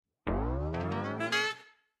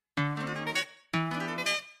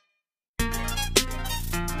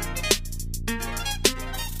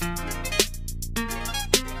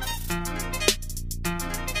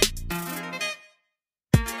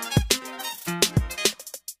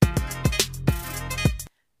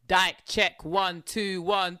Dyke check 1 2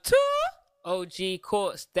 1 2. OG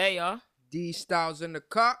Courts, they are. D Styles in the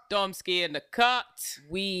cut. Domski in the cut.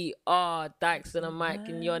 We are Dykes on the mic,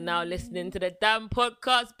 and you're now listening to the damn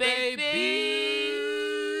podcast, baby.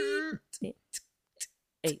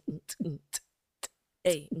 Hey,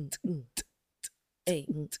 hey,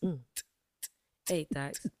 hey,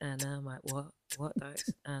 Dykes, and I'm like, what Dykes,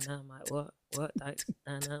 and I'm like, what Dykes,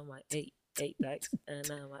 and I'm like, eight Dykes, and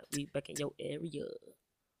I'm like, we back in your area,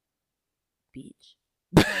 bitch.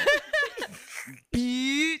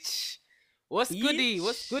 Beach. What's goody?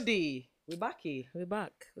 What's goody? We're backy. We're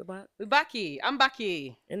back. We're backy. I'm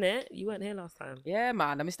backy. Innit? You weren't here last time. Yeah,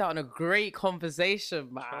 man. I missed out on a great conversation,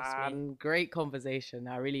 Trust man. Great conversation.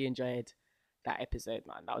 I really enjoyed that episode,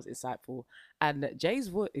 man. That was insightful. And Jay's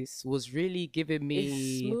voice was really giving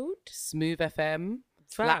me It's smooth FM.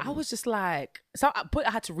 Fam. Like, I was just like, so I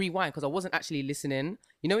had to rewind because I wasn't actually listening.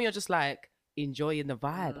 You know when you're just like enjoying the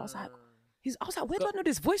vibe. I was like, where do I know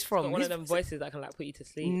this voice from? Got one of them voices that can like put you to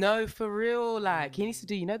sleep. No, for real. Like he needs to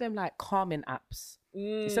do, you know, them like calming apps.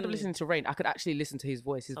 Instead of listening to Rain, I could actually listen to his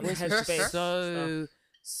voice. His Some voice was headspace just so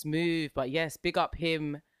smooth. But yes, big up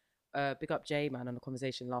him. Big up Jay, man, on the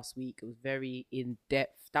conversation last week. It was very in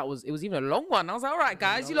depth. It was even a long one. I was like, all right,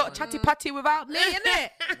 guys, you lot chatty patty without me, innit?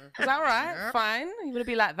 I was like, all right, fine. You gonna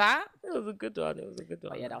be like that? It was a good one.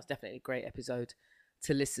 But yeah, that was definitely a great episode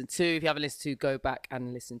to listen to. If you haven't listened to, go back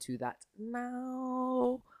and listen to that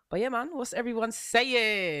now. But yeah, man, what's everyone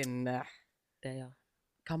saying? They are.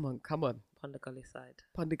 Come on. On the gully side.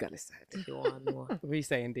 If you want to know. What are you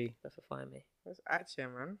saying, D? That's for find me. What's action,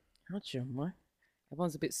 man? Gotcha, man.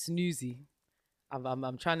 Everyone's a bit snoozy.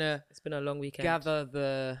 I'm trying to It's been a long weekend. gather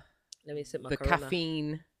the Let me sip my the Corona.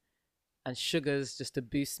 caffeine and sugars just to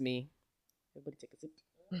boost me. Everybody take a sip.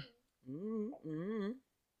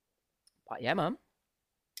 But yeah, man.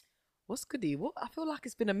 What's goody? What? I feel like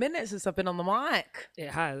it's been a minute since I've been on the mic. It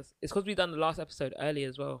has. It's because we done the last episode early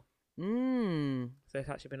as well. So So it's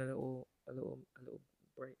actually been a little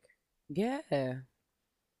break. yeah.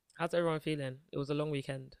 How's everyone feeling? It was a long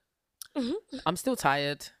weekend. I'm still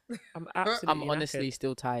tired. I'm absolutely I'm honestly knackered.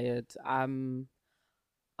 still tired. I'm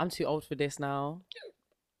too old for this now.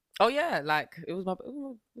 Oh yeah, like it was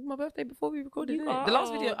my birthday before we recorded You it. are The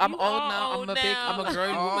last video. old. I'm You old are now. old I'm now. a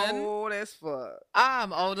grown woman. Oh, that's fuck.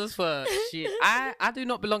 I'm old as fuck. Shit. I do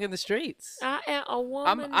not belong in the streets. I am a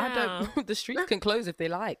woman I now. don't. The streets can close if they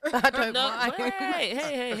like. I don't No, mind.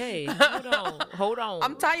 hey. Hold on.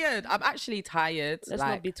 I'm tired. I'm actually tired. Let's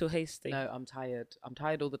like, not be too hasty. No, I'm tired. I'm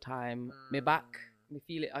tired all the time. My back, me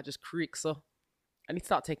feel it. I just creak. So I need to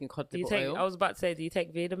start taking cod Do you liver take? oil. I was about to say, do you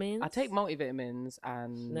take vitamins? I take multivitamins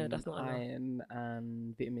and No, that's not enough. iron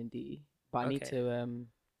and vitamin D. But Okay.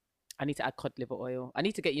 I need to add cod liver oil. I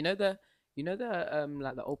need to get like the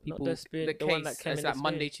old Not people the spoon- the the case. one that came It's in like the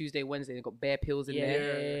Monday, spoon. Tuesday, Wednesday. They've got bare pills in Yeah,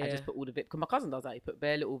 there. yeah, I just put all the because my cousin does that. He put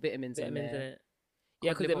bare little vitamins in vitamins there. in it.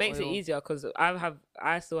 Yeah, Cod because it liver makes it oil. easier. Because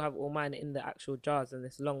I still have all mine in the actual jars, and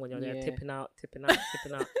it's long when you're there Yeah. tipping out.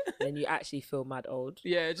 Then you actually feel mad old.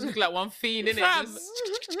 Yeah, just look like one fiend in Fam. it.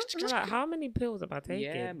 I'm like, how many pills am I taking?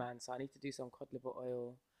 Yeah, man. So I need to do some cod liver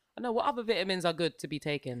oil. I know what other vitamins are good to be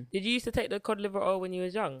taken. Did you used to take the cod liver oil when you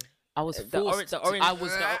was young? I was The forced. orange- the to- orange- I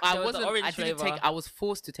was. there I was the wasn't. orange I didn't flavour. take. I was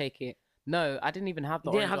forced to take it. No, I didn't even have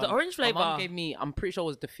the. You didn't orange have the one. orange My mum flavour? gave me. I'm pretty sure it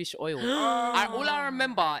was the fish oil. All I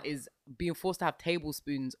remember is being forced to have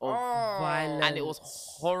tablespoons of, Violent. and it was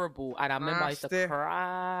horrible. And I remember I used to Nasty.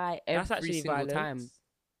 cry That's every actually single violence. time.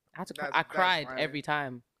 I had to. Cry. That's- I that's cried violent. every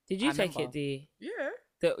time. Did you I take remember. it, D? Yeah.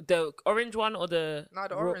 The orange one or the No,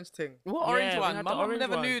 the raw- orange thing. What Yeah, orange we one? had My the mum orange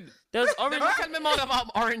never one. knew. There was Orange. orange. Tell me more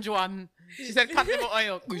about orange one. She said cod liver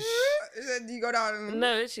oil. You go down.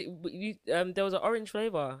 No, there was an orange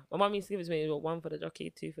flavour. My mum used to give it to me. One for the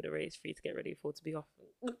jockey, 2 for the race, 3 to get ready, 4 to be off.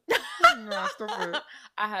 Nah, stop it.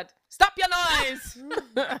 I had stop your noise.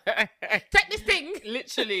 Take this thing.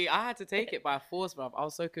 Literally, I had to take it by force, bruv. I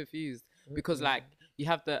was so confused because like you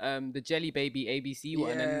have the Jelly Baby ABC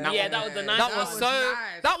one, and Yeah, that was the nice that one. was That so. was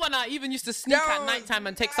nice. That one I even used to sneak That at was nighttime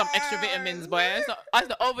and take some extra nice. vitamins, boy. I used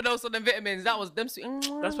to overdose on the vitamins. That was them.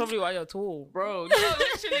 That's probably why you're tall. Bro, no,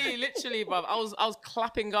 literally, bruv. I was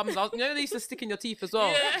clapping gums. You know they used to stick in your teeth as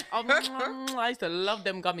well. Yeah. I used to love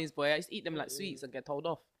them gummies, boy. I used to eat them like sweets and get told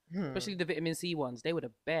off. Especially the vitamin C ones. They were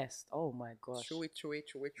the best. Oh my gosh. Chewy.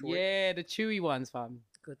 Yeah, the chewy ones, fam.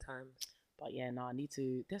 Good times. But yeah, no, I need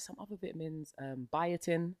to. There's some other vitamins.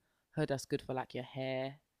 Biotin. Heard that's good for like your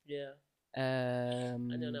hair. Yeah.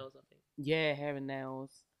 And And your nails, I think. Yeah, hair and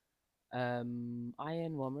nails. Iron.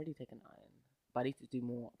 Well, I'm already taking iron, but I need to do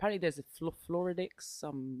more. Apparently, there's a Floridix,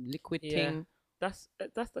 some liquid Yeah. thing. That's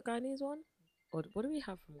the Guyanese one? Or what do we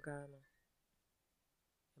have from Guyana?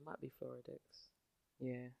 It might be Floridix.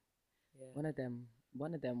 Yeah. Yeah. One of them.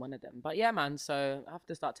 But yeah, man. So I have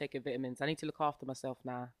to start taking vitamins. I need to look after myself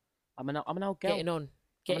now. I'm an old girl. Getting on. I'm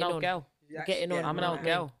Getting an old on. girl. Getting on. I'm an you know old what I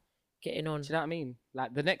mean? girl. Getting on. Do you know what I mean?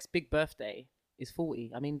 Like the next big birthday is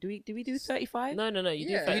 40. I mean, do we do 35? No. You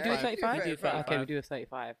do Yeah, 35. You do 35? You do 35. Okay, we do a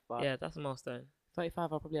 35. But Yeah, that's a milestone.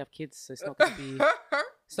 35, I'll probably have kids, so it's not gonna be.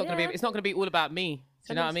 It's not gonna be. It's not gonna be all about me. Do you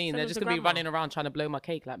Send know what I them- mean? send They're them just to gonna be grandma. running around trying to blow my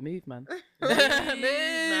cake. Like, move, man.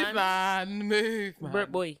 Move, Move, Brit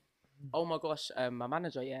man. boy. Oh my gosh, my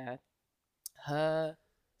manager, yeah, her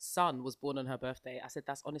son was born on her birthday. I said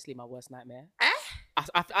that's honestly my worst nightmare.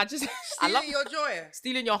 I just I love your joy.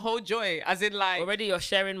 stealing your whole joy, as in like Already you're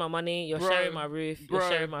sharing my money, you're Bro, sharing my roof, bro, you're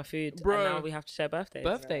sharing my food, bro. and now we have to share birthdays.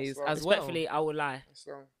 birthdays Yeah, as well. Respectfully, I will lie.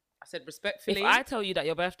 I said respectfully. If I tell you that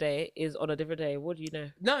your birthday is on a different day, what do you know?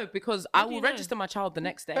 No, because What I do will you know? register my child the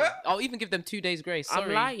next day. I'll even give them 2 days grace. Sorry.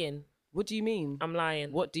 I'm lying. What do you mean? I'm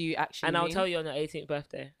lying. What do you actually And I'll mean? tell you on your 18th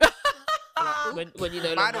birthday. when you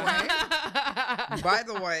no By the longer way, by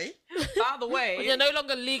the way, By the way, when you're no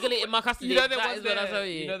longer legally in my custody, you know there that one's is when I tell there.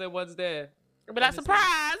 you. You know there one's there. But that's a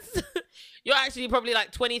surprise. You're actually probably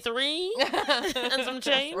like 23 and some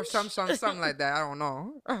change. or something like that. I don't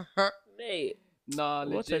know. Mate, Nah,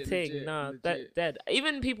 what a legit, thing. legit, Nah, legit. dead.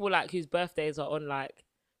 Even people like whose birthdays are on like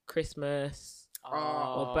Christmas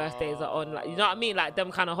or birthdays are on like, you know what I mean? Like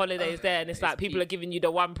them kind of holidays there, and it's like people are giving you the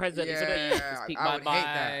one present. Yeah, So that It's peak I would hate bye-bye.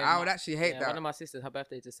 that. I would actually hate One of that. my sisters, her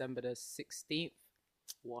birthday is December the 16th.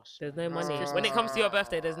 Wash. there's no man. money. Oh. When it comes to your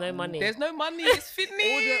birthday, there's no money. There's no money. It's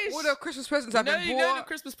finished. All the Christmas presents have been you know the bought.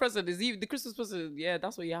 Christmas present is the Christmas present. Yeah,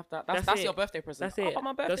 that's what you have to. That's That's it. your birthday present. That's it. Oh,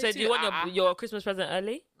 my They'll birthday say, too. do you want your Christmas present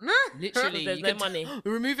early? Literally, There's you no can money.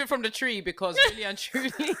 remove it from the tree because really and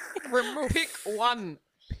truly, pick one.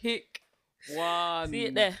 Pick one. See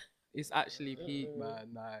it there. It's actually peak, man.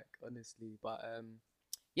 Like honestly, but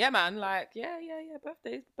yeah, man. Like yeah.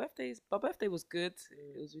 Birthdays. My birthday was good.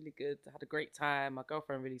 It was really good. I had a great time. My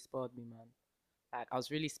girlfriend really spoiled me, man. Like I was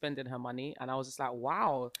really spending her money, and I was just like,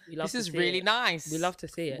 wow, We love this to is see really it. nice. We love to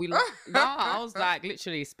see it. Nah, I was like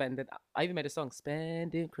literally spending. I even made a song,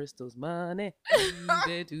 spending Crystal's money.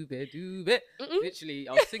 Doobie. Literally,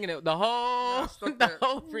 I was singing it the whole stop the it.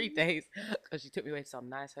 whole 3 days because she took me away to some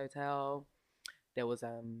nice hotel. There was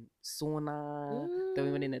sauna. Then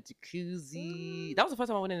we went in a jacuzzi. That was the first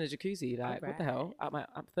time I went in a jacuzzi. Like what the hell? I'm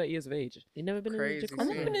 30 years of age. You never been Crazy in a I've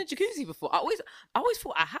jacuzzi? never been in a jacuzzi before. I always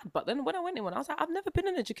thought I had, but then when I went in one, I was like, I've never been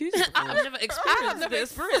in a jacuzzi before. I've never experienced I've never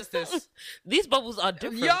this. experienced this. These bubbles are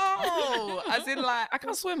different. Yo, as in like I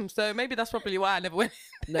can't swim, so maybe that's probably why I never went.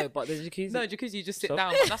 No, but the jacuzzi. No, jacuzzi, you just sit So-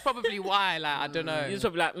 down. But that's probably why. Like I don't know. You just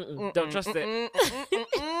probably like, don't trust it.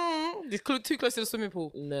 It's too close to the swimming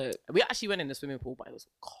pool. No. We actually went in the swimming pool, but it was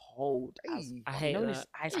cold. As, Hey. I hate you know, that. it's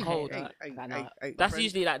ice I hate cold. that. Like, nah. That's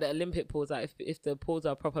usually like the Olympic pools. Like if the pools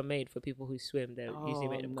are proper made for people who swim, they usually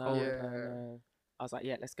make them no, cold. Yeah. no. I was like,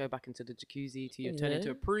 yeah, let's go back into the jacuzzi till you turn into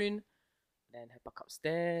Yeah. a prune. Then head back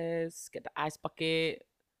upstairs, get the ice bucket,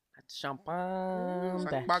 had the champagne, the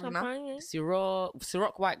Champagne.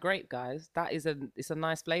 Ciroc white grape, guys. That is it's a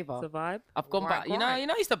nice flavor. It's a vibe. I've gone White back. You know, grape.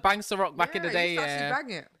 I used to bang Ciroc back in the day. Yeah, Bang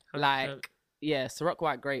it. 100%. like yeah, Ciroc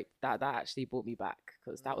white grape. That actually brought me back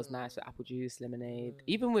because that was nice with apple juice, lemonade,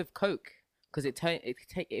 even with Coke, because it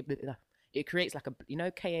creates like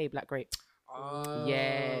a KA black grape.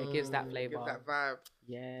 Yeah, it gives that flavor. Give that vibe.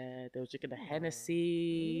 Yeah, they were drinking the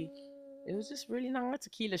Hennessy. It was just really nice.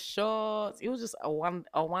 Tequila shots. It was just a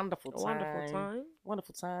wonderful time.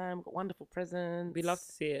 Wonderful time. Got wonderful presents. We love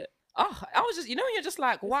to see it. Oh, I was just, you're just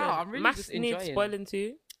like, wow, Listen, I'm really Maths just needs enjoying. spoiling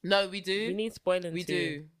too. No, we do. We need spoiling We too.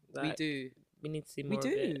 do. We Like, do. We need to see We more of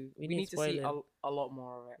it. do. We We need to see spoiling. a lot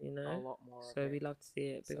more of it. You know? A lot more So of it. we love to see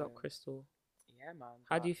it. Big up So- Crystal. Yeah, man.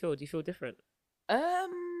 How do you feel? Do you feel different?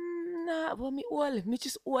 Nah, well, me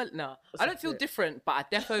just all, nah. What's I don't that feel bit? different, but I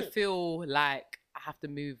definitely feel like I have to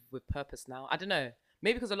move with purpose now. I don't know.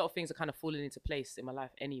 Maybe because a lot of things are kind of falling into place in my life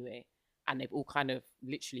anyway. And they've all kind of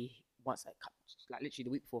literally, literally the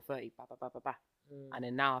week before 30, bah, bah, bah, bah, bah. And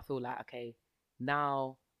then now I feel like, okay,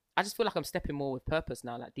 now I just feel like I'm stepping more with purpose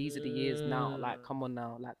now. Like these are the years now. Like, come on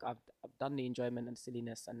now. Like I've done the enjoyment and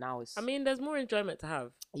silliness, and now it's. I mean, there's more enjoyment to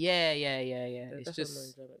have. Yeah. There's It's definitely more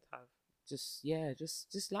just enjoyment to have.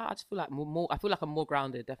 just like I just feel like more. I feel like I'm more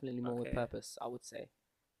grounded. Definitely more with Okay. purpose. I would say.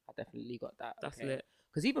 I definitely got that. That's okay. lit.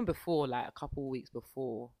 Because even before, like a couple weeks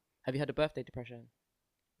before, have you had a birthday depression?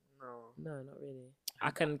 No. No, not really.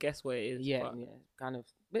 I can guess what it is. Yeah, but kind of.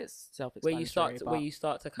 It's Where you self-explanatory.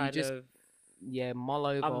 start to kind just of mull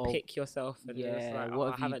over. unpick yourself and just Yeah, like, what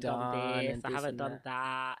I have you haven't done done this, and I this haven't and done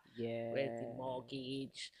that. Yeah. Where's the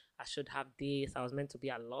mortgage? I should have this. I was meant to be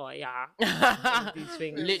a lawyer. These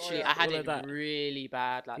things. Literally, I had All of it that. really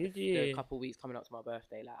bad. Like Did the you? couple weeks coming up to my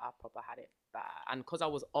birthday, like I proper had it bad. And because I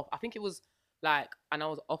was off, I think it was like, and I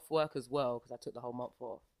was off work as well because I took the whole month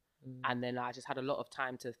off. And then I just had a lot of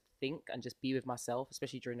time to think and just be with myself,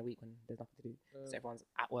 especially during the week when there's nothing to do because everyone's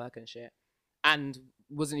at work and shit. And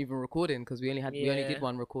wasn't even recording because we only did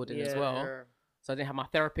one recording as well. Yeah. So I didn't have my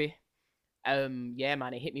therapy. Yeah,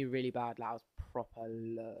 man, it hit me really bad. Like I was proper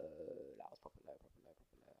low. I was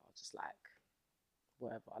just like,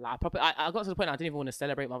 whatever. Like I got to the point I didn't even want to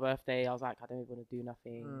celebrate my birthday. I was like, I don't even want to do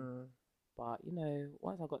nothing. But you know,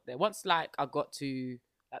 once I got there, I got to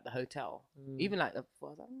like the hotel, even like I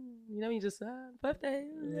was like, you know, you just birthday,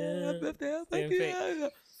 birthday, thank you,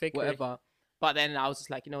 whatever. But then I was just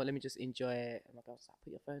like, you know what, let me just enjoy it. And my girl was like,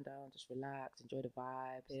 put your phone down, just relax, enjoy the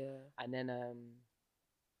vibes. Yeah. And then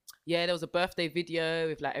yeah, there was a birthday video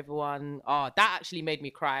with like everyone. Oh, that actually made me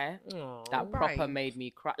cry. Aww. That proper made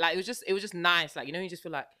me cry. Like it was just nice. Like, you know, you just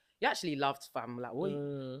feel like you actually loved fam. Like what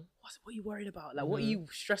are you worried about? Like what are you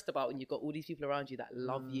stressed about when you've got all these people around you that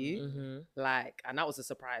love you? Like, and that was a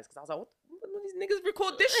surprise because I was like, what these niggas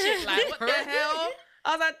record this shit? Like what the hell?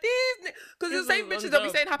 I was like, these because the same bitches that be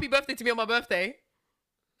saying happy birthday to me on my birthday.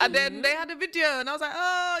 And then they had a video and I was like,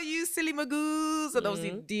 oh, you silly magoos. And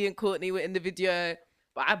obviously D and Courtney were in the video.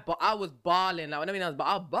 But I was bawling. Like, I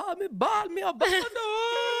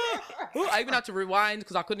even had to rewind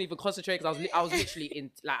because I couldn't even concentrate because I was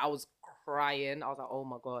literally I was crying. I was like, oh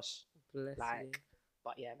my gosh. Bless you.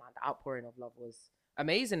 But yeah, man, the outpouring of love was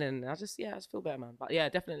amazing. And I just feel better, man. But yeah,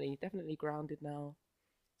 definitely grounded now.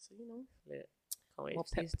 So, you know. Yeah. Can't wait More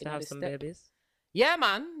to pep have this some step. babies. Yeah,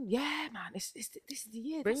 man. This is the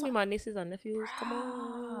year. Bring me my nieces and nephews. Come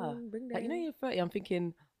on. Bring them. Like, you know, you're 30. I'm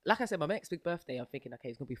thinking, like I said, my next big birthday, I'm thinking, okay,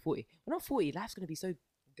 it's going to be 40. When I'm 40, life's going to be so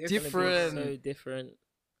different. So different.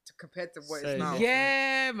 Compared to what So it's now.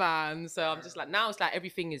 Yeah, man. So I'm just like, now it's like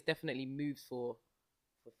everything is definitely moved for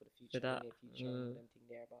the future, For that. the near future, and everything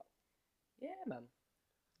there. But yeah, man.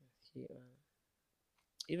 Cute, man.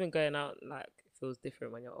 Even going out like feels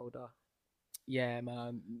different when you're older. Yeah,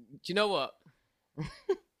 man. Do you know what?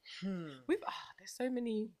 There's so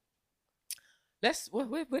many. Where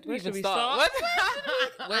do we even start?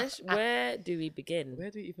 Where do we begin? Where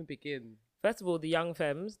do we even begin? First of all, the young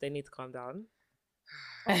femmes, they need to calm down.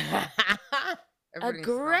 Everybody needs to calm down.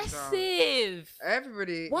 Aggressive.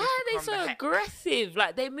 Everybody. Why needs are to they calm so the aggressive?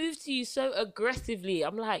 Like they move to you so aggressively.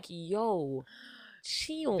 I'm like, yo,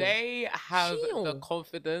 chill. They have Chill. the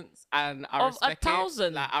confidence, and I Of respect 1,000.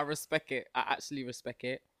 it. Like I respect it. I actually respect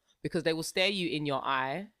it because they will stare you in your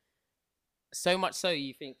eye. So much so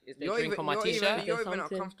you think, is there drink on my t-shirt? You're even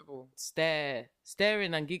Something. uncomfortable.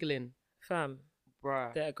 Staring and giggling, Fam,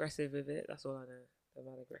 bruh. they're aggressive with it. That's all I know. They're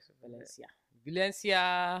mad aggressive with it.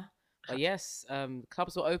 Valencia. But yes,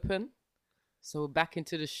 clubs were open, so we're back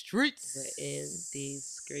into the streets. We're in these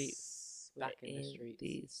streets. Back We're in the streets.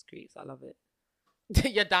 These streets. I love it.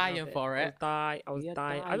 You're dying Love for it. I was You're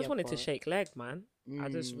dying. I dying just wanted for to it. shake leg, man. I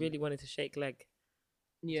just Mm. really wanted to shake leg.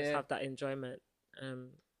 Just Yeah. have that enjoyment.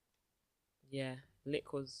 Yeah.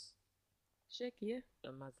 Lick was Shake, yeah. a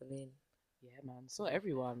Mazzoline. Yeah, man. Saw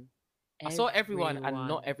everyone. I saw everyone and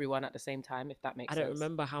not everyone at the same time, if that makes I sense. don't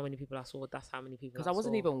remember how many people I saw. That's how many people. Because I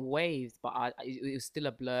wasn't saw. even waved, but it was still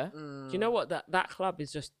a blur. Do you know what? That club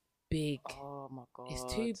is just big. Oh my god. It's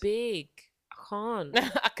too big. I can't.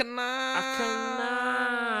 I cannot. I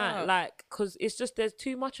cannot. Like, cause it's just there's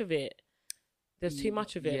too much of it. There's too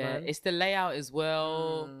much of it, Yeah, man. it's the layout as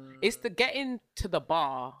well. It's the getting to the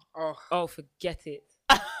bar. Oh, forget it.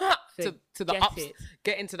 to the Forget ups, it.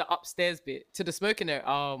 get into the upstairs bit to the smoking area.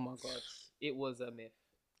 Oh my god, it was a myth.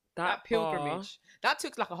 That pilgrimage that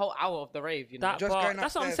took like a whole hour of the rave. You know, That Just bar, going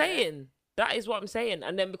that's what I'm upstairs, saying. That is what I'm saying.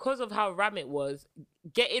 And then because of how ram it was,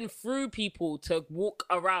 getting through people to walk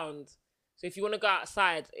around. So if you want to go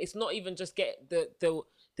outside, it's not even just get the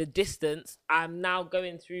distance. I'm now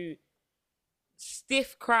going through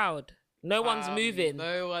stiff crowd. No one's moving.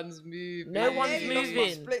 No one's moving. No one's nearly lost my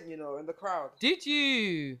moving. split, you know, in the crowd. Did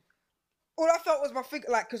you? All I felt was my finger,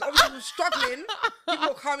 like, because obviously I was struggling. People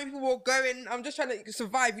were coming, people were going. I'm just trying to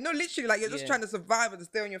survive. You know, literally, like, you're just Yeah. trying to survive and to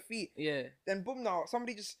stay on your feet. Yeah. Then boom, now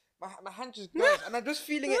somebody just my hand just goes, and I'm just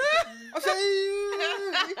feeling it. I was like,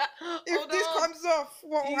 if this comes off,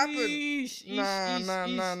 what will happen?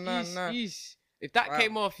 Nah. If that Wow.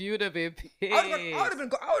 came off, you would have been pissed. I would have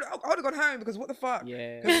gone home because what the fuck?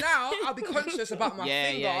 Yeah. Because now I'll be conscious about my Yeah,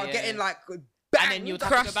 finger yeah, yeah. getting like And banged. then you'd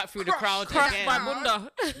have to go back through the crowd Crushed again. by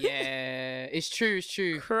Munda. Yeah, it's true.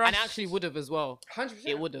 And Crushed. it actually would have as well. 100%.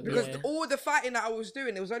 It would've, because yeah. all the fighting that I was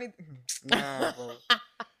doing, it was only. Nah, bro.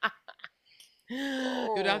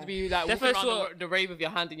 It would have to be like Definitely walking around saw- the rave with your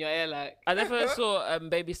hand in your hair, like. I definitely saw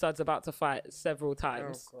Baby Studs about to fight several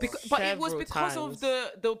times. God. But it was Several because times. of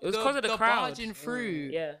the It was 'cause of the crowd. barging through.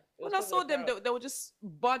 Yeah. When I saw them, they were just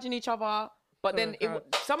barging each other. But then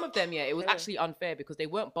some of them, it was Yeah. actually unfair because they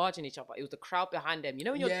weren't barging each other. It was the crowd behind them. You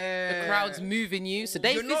know when the Yeah. crowd's moving you, so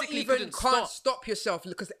they You're not physically even couldn't can't stop. stop yourself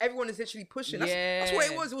because everyone is literally pushing. That's what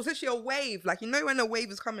it Yeah. was. It was literally a wave. Like, you know when a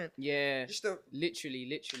wave is coming. Yeah, Just a literally.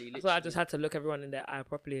 That's why I just had to look everyone in their eye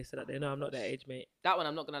properly so that they know I'm not their age mate. That one,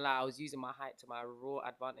 I'm not gonna lie. I was using my height to my raw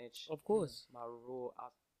advantage. Of course. My raw.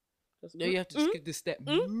 Just- No, you have to just give the step.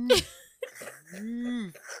 Move.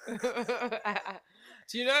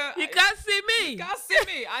 Do you know? You can't see me. You can't see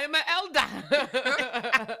me. I am an elder.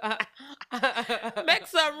 Make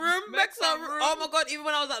some room. Make some room. Oh my god! Even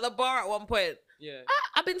when I was at the bar at one point, Yeah.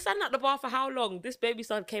 I've been standing at the bar for how long? This Baby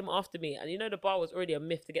Stud came after me, and you know the bar was already a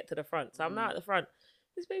myth to get to the front. So I'm now at the front.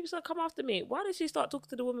 This Baby Stud come after me. Why did she start talking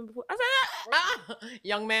to the woman before? I said,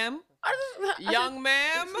 Young ma'am. I said, Young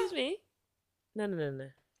ma'am. excuse me. No.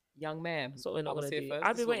 Young ma'am. That's what we're not I was gonna here do. first.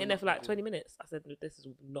 I've This is been what waiting we're there for not like gonna 20 minutes. I said, this is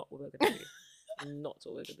not what we're gonna do. Not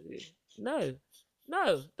what we're gonna do.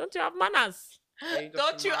 No. Don't you have manners?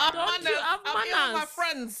 Don't you have Don't manners? you have I'm here with my manners?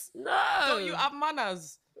 friends. No. Don't you have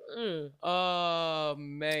manners? Mm. Oh,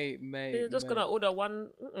 mate. You're just gonna order one.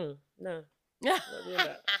 No. Not doing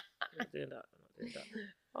that. Not doing that.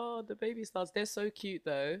 Oh, the baby stars. They're so cute,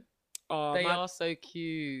 though. Oh, They are so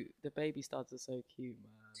cute. The baby stars are so cute,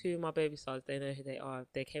 man. Two of my baby stars, they know who they are.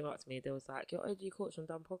 They came up to me. They was like, "Your OG coach from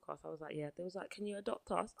Dumb Podcast." I was like, "Yeah." They was like, "Can you adopt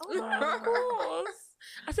us?" I was like, "Of course."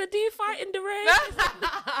 I said, "Do you fight in the rain?"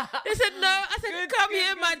 They said, "No." I said, Good, "Come good,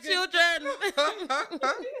 here, good, my good. children.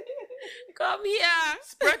 Come here."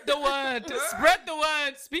 Spread the word. Spread the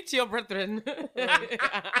word. Speak to your brethren.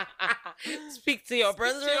 Speak to your Speak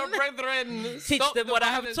to your brethren. brethren. Teach Stop them the what I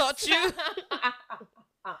have violence. taught you.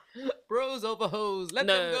 Bros over hoes. Let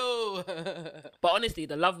them go. But honestly,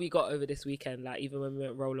 the love we got over this weekend, like even when we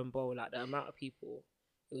went roll and bowl, like the amount of people,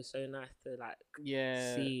 it was so nice to like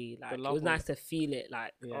Yeah. see. Like it love was was- nice to feel it.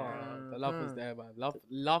 Like Yeah. The love was there, man.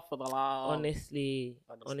 Love for the love. honestly,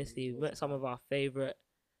 Honestly, we met some of our favorite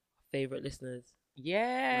listeners.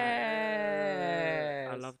 Yeah.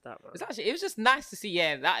 I love that, man. It was just nice to see.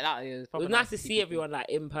 Yeah, that is. It was nice to see people. everyone like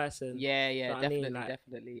in person. Yeah, know what I definitely, mean? Like-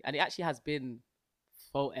 definitely. And it actually has been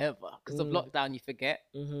forever because of Mm. lockdown. You forget.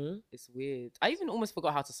 Mm-hmm. It's weird. I even almost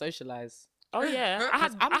forgot how to socialize. Oh yeah, I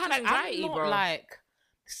had anxiety, I'm not, bro. like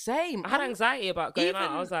same. I had I'm- anxiety about going out. I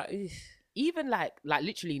even- was like, "Eesh." even like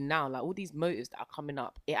literally now, like all these motives that are coming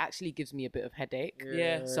up, it actually gives me a bit of headache.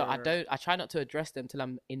 Yeah. So I try not to address them till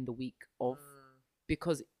I'm in the week of,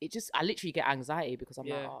 because I literally get anxiety because I'm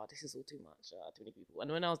like, Yeah. oh, this is all too much, too many people.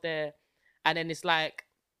 And when I was there, and then it's like,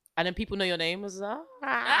 and then people know your name as well.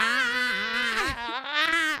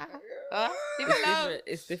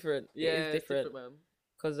 It's different. It's different. man.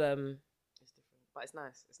 Cause It's different, but it's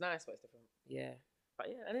nice. It's nice, but it's different. yeah, But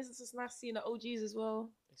yeah, and it's just nice seeing the OGs as well.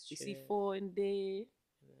 it's You true. see 4 in there.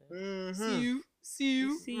 Mm-hmm. See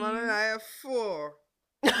you. See Man, you. I have 4.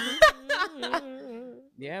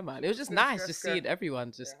 Yeah, man. It was just Yes, nice yes, just yes. seeing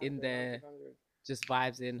everyone just in there, just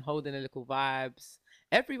vibes in, holding the little vibes.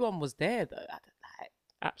 Everyone was there though.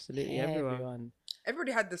 Absolutely, everyone.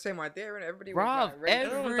 Everybody had the same idea, and everybody Bruv, was like, ready to-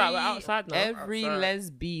 Everyone's like, we're outside now. every Outside.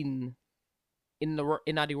 lesbian in the world,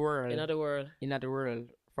 In other world,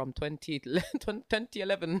 from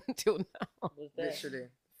 2011 till now. was there. literally.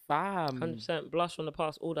 Fam. 100% blast from the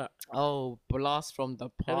past, all that. Oh, blast from the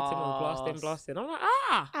past. Everything was blasting. I'm like,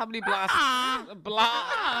 How many blasts? Ah.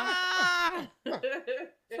 Blast.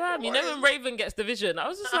 fam, you know when Raven gets the vision, I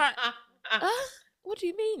was just like, what do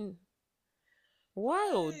you mean?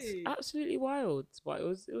 Wild, Hey. absolutely wild. But it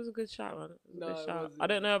was a good shout, man. It was a No, good it shout. wasn't. I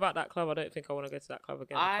don't know about that club. I don't think I want to go to that club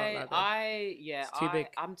again. I can't lie, though. It's too big.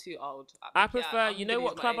 I'm too old. I prefer. You know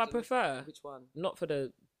what club I prefer? Which one? Not for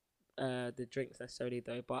the drinks necessarily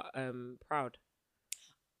though, but Proud.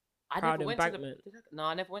 Proud Embankment. No,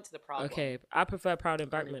 I never went to the Proud. Okay, I prefer Proud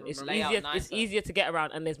Embankment. It's remember. Layout easier. It's nicer. easier to get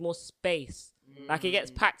around, and there's more space. One. Like it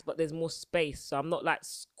gets packed, but there's more space. So I'm not like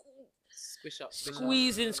Squish up.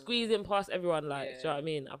 squeezing past everyone. Like, do you know Yeah. what I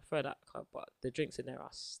mean? I prefer that club, but the drinks in there are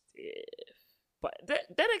stiff. But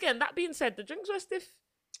then again, that being said, the drinks were stiff.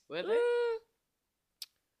 Were they?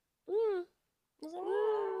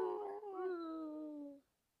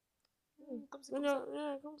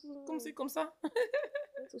 Comme ci, comme ça.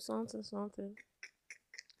 Something.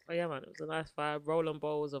 But yeah, man, it was a nice vibe. Rolling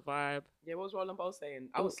Bowl was a vibe. Yeah, what was Roland Bowl saying?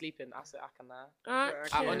 I was sleeping. I said I can. I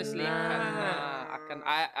I honestly can.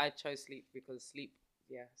 I chose sleep because sleep.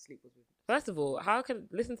 yeah, sleep was with. First of all,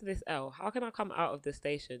 listen to this L. How can I come out of the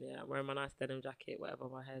station? Yeah, I'm wearing my nice denim jacket, whatever,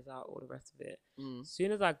 my hair's out, all the rest of it. As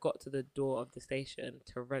soon as I got to the door of the station,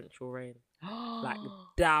 torrential rain, like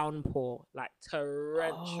downpour, like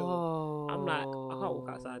torrential. I'm like, I can't walk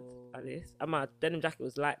outside like this. And my denim jacket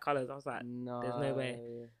was light colours. I was like, No. there's no way.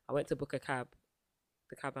 I went to book a cab.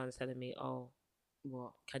 The cab man's telling me, oh,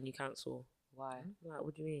 What? can you cancel? Why? I'm like,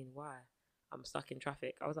 what do you mean? Why? I'm stuck in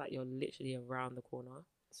traffic. I was like, you're literally around the corner.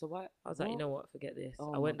 So what? I was like, you know what? Forget this.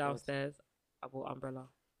 Oh I went my God. downstairs. I bought umbrella.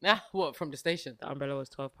 What, from the station? The umbrella was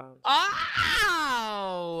 £12.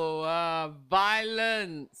 Oh,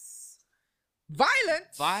 violence.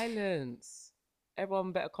 Violence. Violence.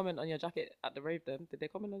 Everyone better comment on your jacket at the rave then. Did they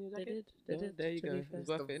comment on your They jacket? did. They Yeah, did. There you to go. be It's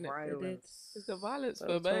fair. worth it, innit? Violence. It's the violence So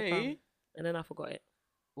for it was £12. me. And then I forgot it.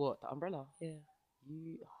 What, the umbrella? Yeah.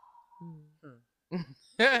 You...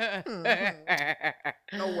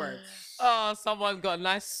 No words. Oh, someone got a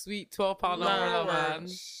nice sweet £12 umbrella, man.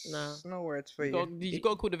 No. No words for You you.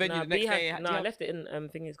 got to call the venue Nah, the next B had- day. no, Do you I have- left it in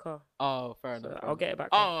Thingy's car. Oh, fair So enough. I'll get it back.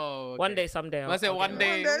 Oh, One okay. day, someday. I said I'll one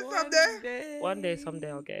get it back. day. Someday. One day,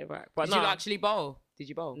 someday, I'll get it back. But Did no, you actually bowl? Did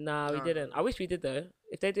you bowl? nah, we No. didn't. I wish we did though.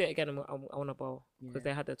 If they do it again, I want to bowl because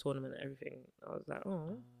Yeah. they had the tournament and everything. I was like,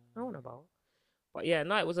 oh, I want to bowl. But yeah,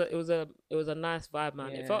 no, it was a nice vibe, man.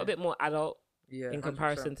 It felt Yeah. a bit more adult, Yeah. In 100%,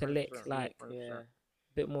 comparison to Lick, 100%, like- 100%. Yeah. a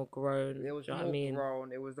bit more grown. It was do you know more what I mean?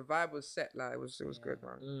 grown. It was the vibe was set. Like it was good,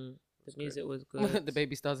 man. The music was good. The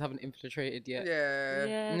baby stars haven't infiltrated yet.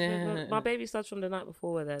 Yeah. Yeah, but my baby stars from the night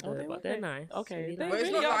before were there, though, they but were they're there? nice. Okay, We they like But it's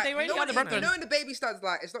really not are- like they really you know are the when- brethren. you know when the baby studs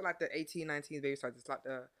like it's not like the 18, 19 baby studs. It's like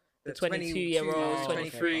the 22-year-olds,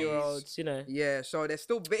 22, 23-year-olds, you know. Yeah, so they're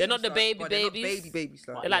still baby. They're not the studs, baby but they're not babies. baby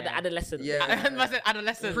studs. They're like the Yeah. adolescents. Yeah. I said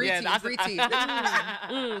adolescent. Yeah, Preteen, that's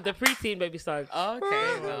preteen. The preteen baby stars.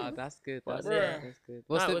 Okay, no, that's good. That's But good. yeah. That's good.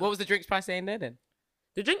 No, What was the drinks price saying there then?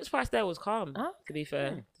 The drinks price there was calm, Ah, to be fair.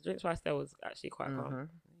 okay. The drinks price there was actually quite calm. Mhm.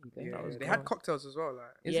 Yeah. That was They calm. had cocktails as well, like.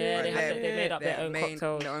 Is Yeah, it? they made up their own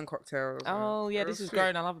cocktails. Their own cocktails. Oh yeah, It this was is sweet.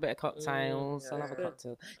 growing. I love a bit of cocktails. I yeah, love a yeah.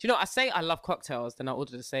 cocktail. Do you know? I say I love cocktails, then I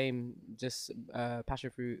order the same, just passion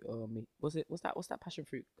fruit or me. What's that passion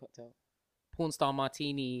fruit cocktail? Porn star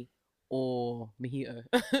martini or mojito.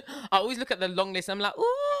 I always look at the long list. I'm like,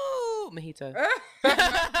 ooh, mojito.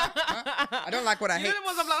 I don't like what I You hate. know the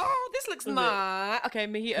ones I'm like, oh, this looks nice. Okay,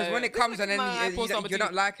 mojito. Because when it This comes looks and then nice. Porn star you're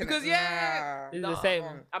not martini. liking Because it. yeah, It's Nah. the same.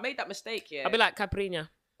 I made that mistake. Yeah. I'll be like Caprina.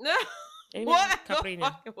 Ain't it? What?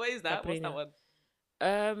 Caprina. What is that? What's that Caprina. one?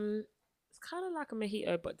 It's kind of like a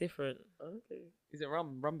mojito but different. Okay. Is it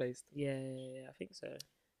rum based? Yeah, I think so.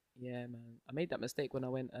 Yeah, man. I made that mistake when I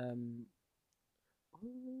went. I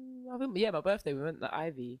think, yeah, my birthday. We went to the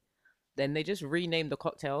Ivy. Then they just renamed the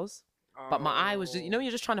cocktails, but my eye was just,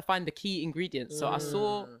 you're just trying to find the key ingredients. So I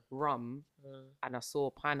saw rum and I saw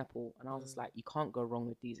pineapple, and I was just like, you can't go wrong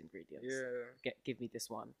with these ingredients. Yeah. Give me this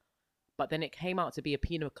one. But then it came out to be a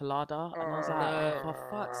pina colada, and I was like, no. for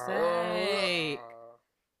fuck's sake,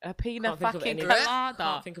 a pina Can't think of fucking any- colada.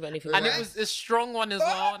 Can't think of anything And worse. it was a strong one as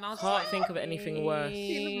well. And I was Can't like, think of anything worse. Do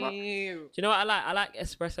 "Ew." you know what I like? I like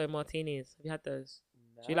espresso martinis. Have you had those?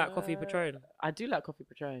 Do you like coffee Patron? I do like coffee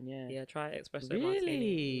Patron, yeah. Yeah, try espresso Really?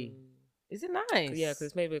 martini. Is it nice? Yeah, because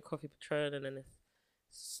it's made with coffee Patron and then it's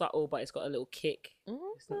subtle, but it's got a little kick. Try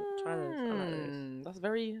those. I like those. That's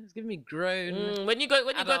it's giving me grown. When you go to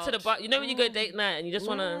the adult. bar, when you go date night and you just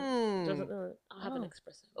wanna, I'll have an Oh.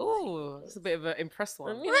 espresso. Oh, that's a bit of an impressed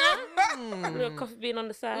one. You know, a little coffee bean on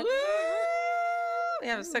the side. We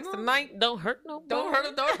having sex tonight. Don't hurt no. Don't hurt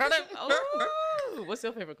him. Don't hurt him. Oh. What's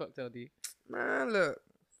your favorite cocktail, D? Man, look.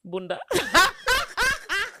 Bunda.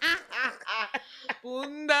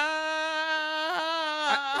 Bunda.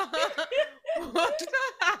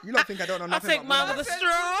 You don't think I don't know I nothing take about mine with a Bunda?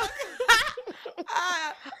 straw.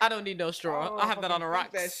 I don't need no straw. I have that on a fuck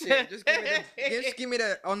rack. That shit. Just give me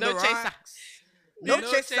the on No the chaser. rack. No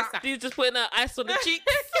chaser. You just putting ice on the cheeks.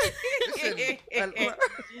 Listen,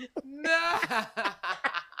 No.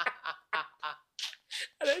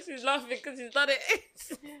 I know she's laughing because she's done it.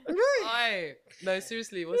 Aye. No,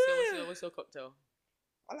 seriously. What's your cocktail?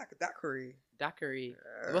 I like a daiquiri. Daiquiri.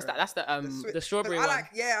 What's that? That's the sweet- the strawberry I one.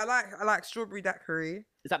 I like strawberry daiquiri.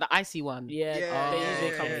 Is that the icy one? Yeah, Yeah, they yeah, usually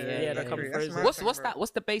yeah, come. yeah, Yeah, yeah, they yeah, come yeah. That's frozen. my What's favorite. that?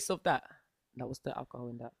 What's the base of that? Like, what's the alcohol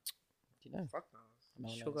in that? Do you know? Fuck no.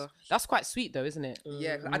 No, Sugar. That's quite sweet though, isn't it?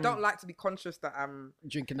 Yeah, 'cause I don't like to be conscious that I'm.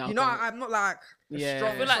 Drinking You alcohol. know, I'm not like. a Yeah.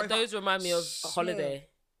 strong, I feel so like if I- those remind me of small. holiday.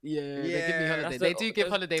 Yeah, they give me Yeah. holiday. That's They the- do give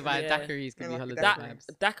those- holiday vibes. yeah. Daiquiris give me Yeah, like holiday that- vibes.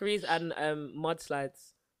 Daiquiris and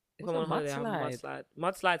mudslides. Is Come a on holiday, have a mudslide?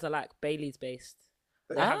 Mudslides are like Bailey's based.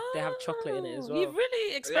 They have chocolate in it as well. You've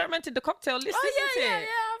really experimented the cocktail list, isn't it?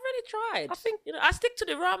 I've really tried. I think- I stick to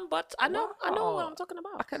the rum, but I know what Wow. I'm talking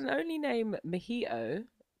about. I can only name mojito,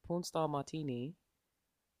 porn star martini,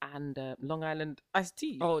 and Long Island iced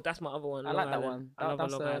tea. Oh, that's my other one. I Long like that Island. one. I love a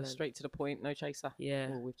That's Long Island. straight to the point, no chaser. Yeah,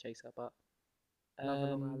 Or with chaser, but love a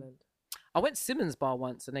Long um, Island. I went Simmons bar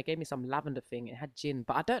once and they gave me some lavender thing. It had gin,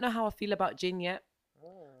 but I don't know how I feel about gin yet.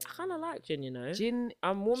 I kind of like gin, you know. Gin,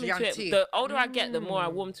 I'm warming to it. Chianti. The older I get, the more I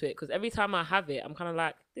Mm. warm to it. Because every time I have it, I'm kind of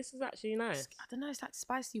like, this is actually nice. I don't know. It's like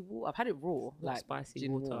spicy water. I've had it raw, like spicy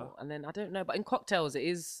gin water. raw, and then I don't know. But in cocktails, it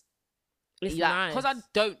is. It's Because I nice.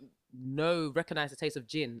 don't recognize the taste of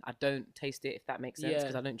gin. I don't taste it, if that makes sense, Yeah.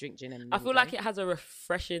 because I don't drink gin. I feel like it has a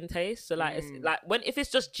refreshing taste. So like, it's like if it's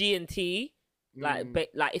just G&T, like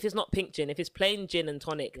like if it's not pink gin, if it's plain gin and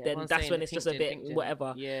tonic, then that's when it's just a bit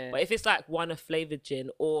whatever. Yeah, But if it's like a flavored gin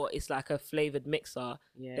or it's like a flavored mixer,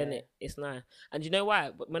 yeah, then it's nice. And you know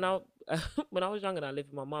why? When I when I was younger and I lived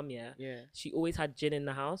with my mum, yeah. she always had gin in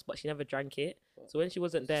the house, but she never drank it. So when she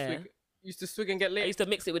wasn't there, Used to swig and get I lit. used to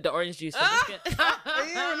mix it with the orange juice. Ew,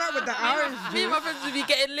 not with the orange Me and my juice. friends would be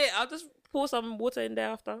getting lit. I'll just pour some water in there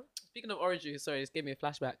after. Speaking of orange juice, sorry, this gave me a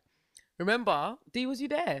flashback. Remember, D, was you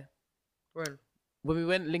there When? when we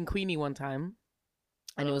went Linquini one time?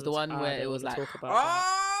 And it was the one I where don't it was wanna like, talk about that.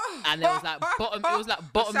 Oh! and it was like bottom. It was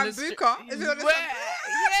like bottomless. Sambuca? Is it on the Where- Sambuca?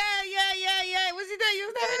 yeah. Was he there? You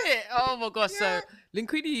was there, innit? Oh my gosh. Yeah. So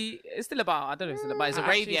Linquini is still a bar. I don't know if it's still a bar. It's a I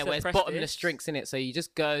rave, actually yeah, where it's suppressed bottomless this. drinks in it. So you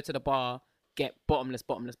just go to the bar, get bottomless.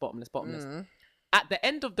 Mm. At the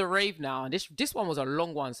end of the rave now, and this one was a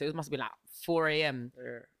long one, so it must have been like 4 a.m.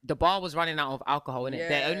 Yeah. The bar was running out of alcohol in it.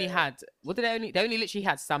 They only Yeah. had they only literally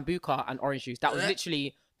had Sambuca and orange juice. That was Yeah.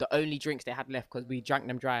 literally the only drinks they had left because we drank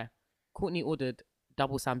them dry. Courtney ordered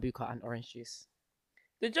double Sambuca and orange juice.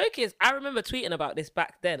 The joke is, I remember tweeting about this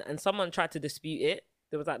back then, and someone tried to dispute it.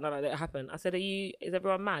 There was like, no, that didn't happen. I said, is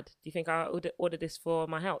everyone mad? Do you think I ordered this for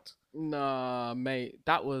my health? Nah, mate,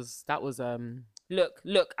 that was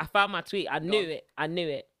Look, I found my tweet. I knew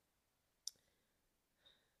it.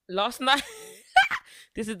 Last night,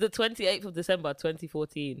 this is the 28th of December,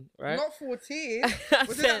 2014, right? Not 14. I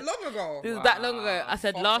Was it said- that long ago? This is that long ago. I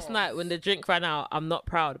said fuck last off. night when the drink ran out, I'm not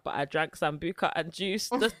proud, but I drank Sambuca and juice.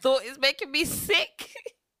 The thought is making me sick.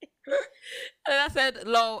 And I said,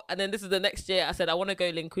 lol. And then this is the next year. I said, I want to go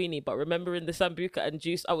Linquini, but remembering the Sambuca and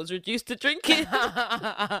juice, I was reduced to drinking.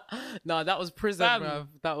 No, that was prison, Fam. bruv.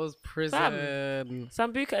 That was prison.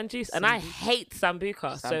 Sambuca and juice. And I hate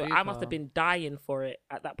Sambuca. So I must Sambuca. have been dying for it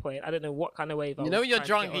at that point. I don't know what kind of wave I You was know when you're trying to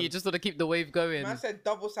drunk get and you on. just want to keep the wave going. Man said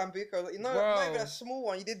double Sambuca. You know, Bro. not even a small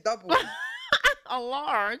one. You did double. A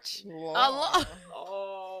large. Wow.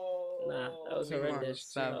 Oh. Nah, that was Too much.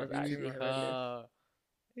 horrendous. That was Sambuca. actually horrendous.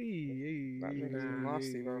 That nigga's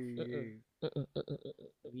nasty, bro.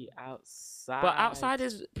 We outside. But outside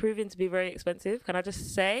is proving to be very expensive. Can I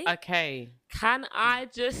just say? Okay. Can I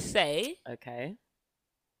just say Okay.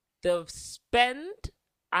 the spend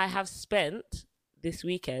I have spent this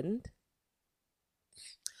weekend?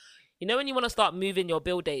 You know when you want to start moving your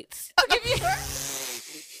bill dates? I'll give you.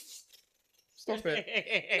 Stop it.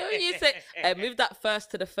 You know when you say, move that 1st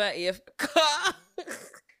to the 30th.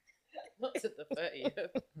 Not to the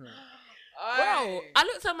 30th. Bro, I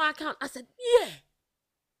looked at my account. I said, yeah.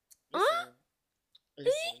 Huh?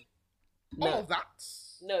 All of that.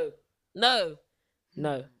 No.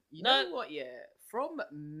 You know what? Yeah. From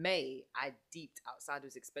May, I deeped outside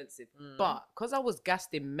was expensive, but because I was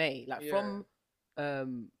gassed in May, like from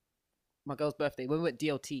my girl's birthday when we went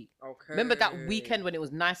DLT. Okay. Remember that weekend when it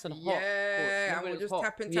was nice and hot? Yeah, Remember and when we're it just was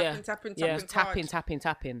hot? tapping. Yeah. Tapping.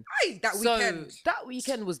 Hey, that So weekend. that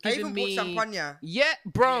weekend was I giving even me bought champagne. Yeah,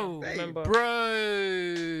 bro, Yeah, remember.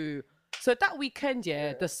 bro. So that weekend,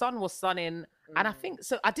 the sun was sunning, and I think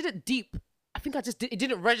so. I didn't deep. I think it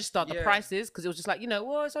didn't register the Yeah. prices because it was just like,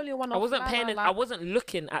 well, it's only a one-off. I wasn't paying it. I wasn't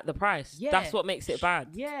looking at the price. Yeah. That's what makes it bad.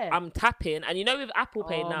 Yeah. I'm tapping, and you know with Apple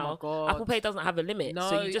Pay Oh now, my God. Apple Pay doesn't have a limit, No,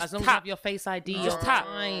 so you just as long as you tap. have your Face ID, Just you're tap.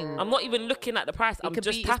 fine. I'm not even looking at the price. I'm could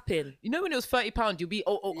just be- tapping. You know when it was £30, you'll be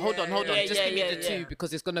hold on, Yeah, just give me yeah, the yeah. two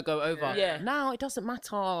because it's gonna go over. Yeah. Now it doesn't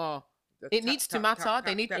matter. It needs to matter.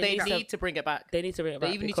 They need to bring it back. They need to bring it back.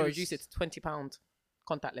 They even need to because reduce it to £20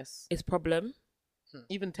 contactless. It's problem.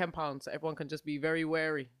 Even £10, so everyone can just be very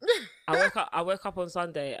wary. I woke up on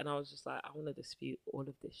Sunday and I was just like, I want to dispute all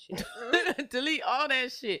of this shit. Delete all that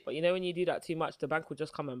shit. But you know when you do that too much, the bank will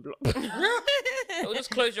just come and block. It'll just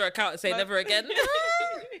close your account and say never again.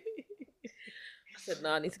 I said,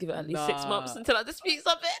 no, I need to give it at least 6 months Nah. until I dispute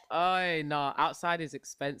something. Oh no, outside is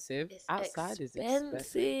expensive. It's outside is expensive.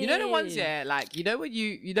 expensive. You know the ones, like when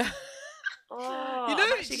you know Oh, You know,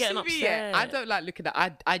 I'm actually getting see me, yeah, upset. I don't like looking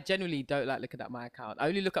at. I genuinely don't like looking at my account. I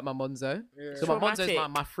only look at my Monzo. Yeah. So my Monzo is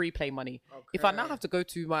Traumatic. my free play money. If I now Okay. have to go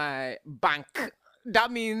to my bank,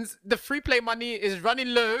 that means the free play money is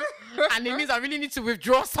running low, and it means I really need to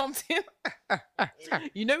withdraw something.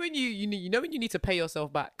 You know when you know when you need to pay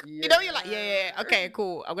yourself back. You know you're like, yeah, okay,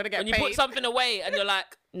 cool. I'm gonna get When you paid. put something away and you're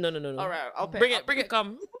like, no. All right, I'll pay. Bring I'll it, bring pay. it,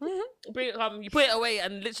 come. Bring it, come. You put it away,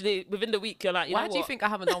 and literally within the week, you're like, you Why know do you what? think I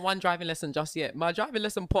haven't done one driving lesson just yet? My driving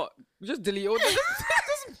lesson pot, just delete all the.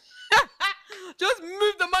 Just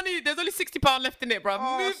move the money. There's only £60 left in it, bruv.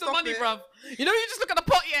 Oh, Move the stop money, it. bruv. You know, you just look at the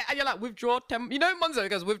pot, yeah, and you're like, withdraw 10. You know, Monzo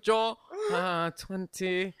goes, withdraw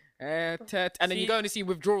 20, 30. And then you See? go and you see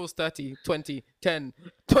withdrawals 30, 20, 10,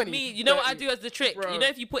 20. Me, you know what I 30. do as the trick? Bro. You know,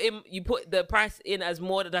 if you put the price in as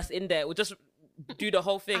more that's in there, we'll just do the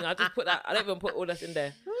whole thing. I just put that. I don't even put all that's in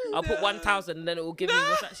there. I'll put 1,000, and then it will give me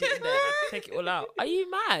what's actually in there. And I take it all out. Are you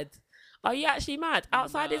mad? Are you actually mad?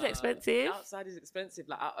 Outside is Nah, expensive. Outside is expensive.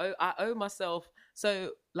 Like, I owe myself.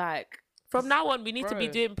 So, like, From now on, we need to be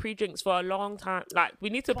Bro. doing pre-drinks for a long time. Like,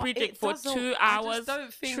 we need to But pre-drink it for doesn't- 2 I just hours,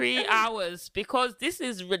 don't think- 3 hours, because this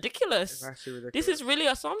is ridiculous. It's actually ridiculous. This is really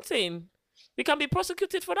a something. We can be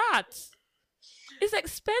prosecuted for that. It's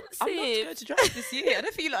expensive. I'm not going to drive this year. I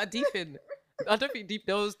don't feel like a deep in. I don't think deep.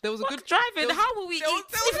 There was a What's good driving? there was- How will we eat there was-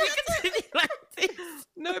 if we continue like this?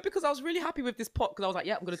 No, because I was really happy with this pot because I was like,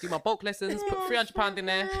 yeah, I'm gonna do my bulk lessons. Put £300 in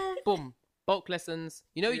there. Boom, bulk lessons.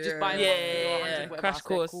 You know, you just buy Yeah. one, Yeah, you know, yeah, 100, yeah. whatever. Crash I said,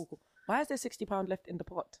 course. Cool. Why is there £60 left in the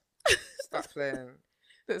pot? Stop playing.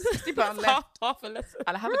 There's £60 It's left, half a lesson.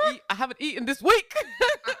 and I haven't eaten this week.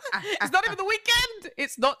 It's not even the weekend.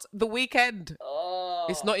 It's not the weekend. Oh.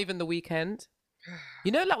 It's not even the weekend.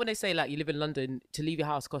 You know, like when they say like you live in London, to leave your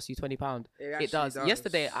house costs you £20. It It does. actually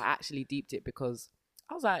Yesterday, I actually deeped it because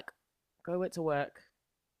I was like, I went to work,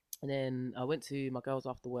 and then I went to my girls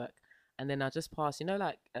after work, and then I just passed. You know,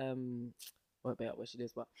 like won't be out where she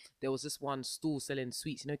lives, but there was this one stall selling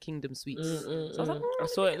sweets. You know, Kingdom Sweets. So I was like, I let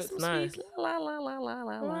saw me it. get Looks some nice. sweets. La la la la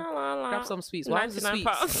la la. La, la, Grab la. some sweets. Why was the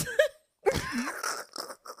 £99. sweets?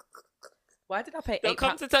 Why did I pay They'll £8?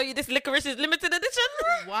 come to tell you this licorice is limited edition.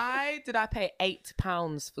 Why did I pay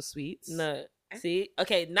 £8 for sweets? No. See?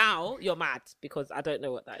 Okay, now you're mad because I don't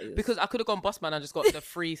know what that is. Because I could have gone Boss Man and just got the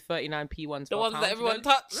free 39p ones. the for ones £1, that you everyone know?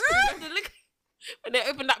 touched. The when they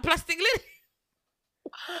open that plastic lid.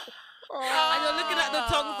 And you're looking at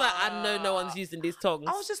the tongs like, I know no one's using these tongs.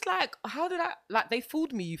 I was just like, how did I, like, they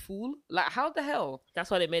fooled me, you fool. Like, how the hell? That's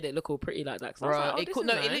why they made it look all pretty like that. 'Cause I was like, oh, it, this caught, is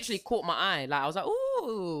no, nice. it literally caught my eye. Like, I was like,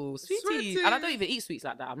 ooh, sweeties. And I don't even eat sweets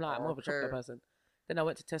like that. I'm like, I'm more of a chocolate Okay. person. Then I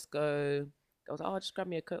went to Tesco. I was like, oh, just grab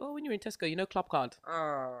me a Coke. Oh, when you're in Tesco, you know Club Card.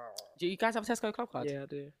 Oh. Do you guys have a Tesco Club Card? Yeah, I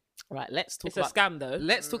do. Right, let's talk It's a about scam though.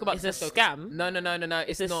 Let's talk about It's a Tesco. scam. No.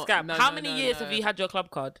 It's a not. scam. No, How no, many no, years no. have you had your club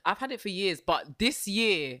card? I've had it for years, but this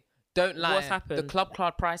year, don't lie. What's The happened? Club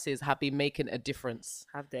Card prices have been making a difference.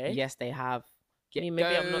 Have they? Yes, they have. Maybe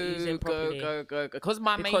I'm not using properly. Go. Because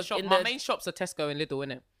my Because main in the- main shops are Tesco and Lidl,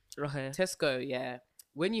 innit? Okay. Tesco, yeah.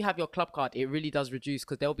 When you have your club card, it really does reduce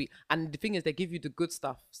because they'll be. And the thing is, they give you the good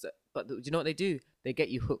stuff. So, but do you know what they do? They get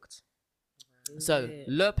you hooked. So Yeah.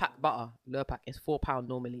 Lurpak butter, Lurpak is £4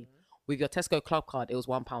 normally. With your Tesco club card, it was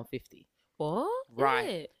 £1.50. What?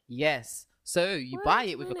 Right. Yeah. Yes. So you Wait buy a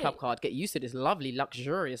it with your minute. club card, get used to this lovely,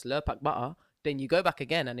 luxurious Lurpak butter. Then you go back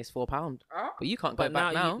again, and it's £4. Oh. But you can't go But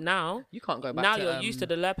back now. now You can't go back. now to, you're used to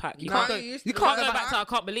the Lurpak. You you can't can't go. you used You to can't the go go back. back to I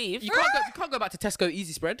can't believe. You can't go back to Tesco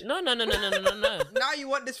Easy Spread. No. Now you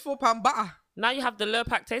want this £4 butter. Now you have the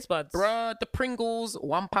Lurpak taste buds. Bruh, the Pringles,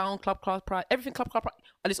 £1 club card price, everything club card price,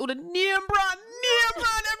 and it's all the Neon brand,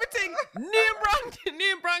 everything,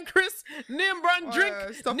 Neon brand Chris, Neon brand drink,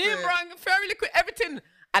 stop Neon it. brand Fairy Liquid, everything,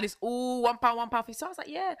 and it's all £1.50. So I was like,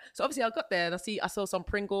 yeah. So obviously I got there and I saw some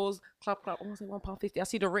Pringles, club. I was like £1.50. I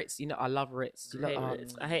see the Ritz. You know, I love Ritz. You I hate know,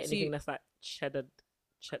 Ritz. I hate see- anything that's like cheddar,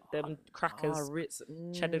 them crackers. Ritz,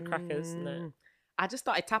 cheddar crackers, no. I just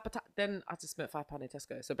started tap. Then I just spent £5 in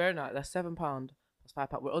Tesco. So bear in mind, that's £7 plus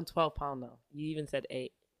 £5. We're on £12 now. You even said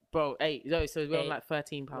 8. Bro, 8. No, so we're on Eight. like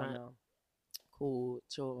 £13 Right. now. Cool,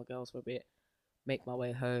 chill with my girls for a bit. Make my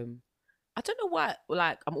way home. I don't know why.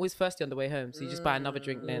 Like, I'm always thirsty on the way home, so you just buy another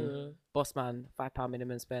drink. Then, boss man, £5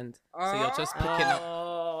 minimum spend. So you're just picking up.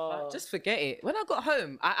 Oh. Just forget it. When I got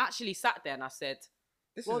home, I actually sat there and I said,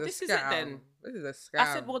 well, this is it then. This is a scam.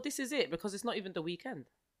 I said, well, this is it because it's not even the weekend.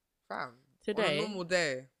 Fam, Today- on a normal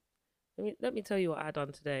day. Let me tell you what I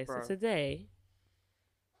done today. Bro. So today,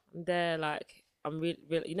 I'm there like I'm really,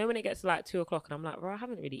 you know, when it gets to like 2 o'clock and I'm like, bro, I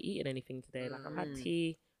haven't really eaten anything today. Like I've had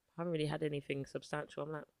tea, I haven't really had anything substantial.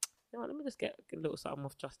 I'm like, you know what, let me just get a little something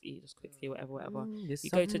off Just Eat, just quickly, whatever. You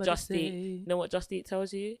go to Just Eat. You know what Just Eat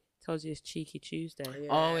tells you? Tells you it's Cheeky Tuesday.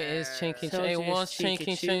 Oh, it is Cheeky Tells Tuesday. you It it's was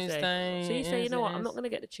Cheeky Tuesday. So you say, you know what? I'm not going gonna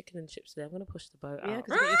get the chicken and chips today. I'm gonna push the boat Yeah, out.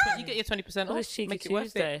 because you get your 20% Oh, off. it's Cheeky Make it worth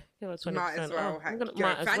it. Tuesday. Give her 20% Might as well. off. I'm gonna, Go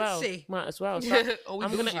might as well. fancy. Might as well. So Oh, we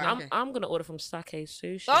I'm bougie. gonna I'm gonna order from Sake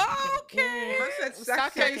Sushi. Oh, okay. Man said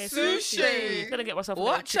Sake sake sushi. I'm gonna get myself a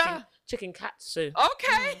Watcha. little chicken katsu.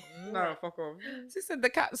 Okay. No, fuck off. She said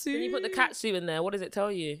the katsu. Then you put the katsu in there. What does it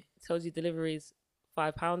tell you? It tells you deliveries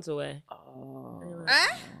 £5 away. Oh.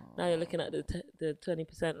 Now you're looking at the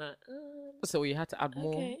 20% like. So you had to add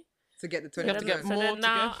more. Okay. To get the You have to 20%. get So more then to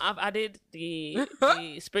now give. I've added the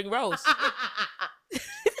spring rolls.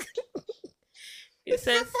 It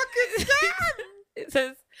says it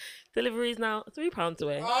says deliveries now £3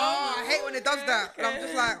 away. Oh, I hate when it does that. And I'm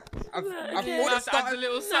just like, I've Okay. ordered Have to add the starters.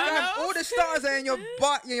 little All the starters are in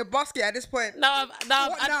your basket at this point. Now What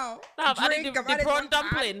now? I've added Drink, the I've added prawn one-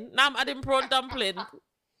 dumpling. Now I'm adding prawn dumpling.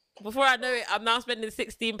 Before I know it, I'm now spending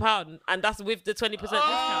 £16, and that's with the 20% discount.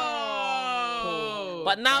 Oh.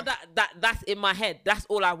 But now that's in my head. That's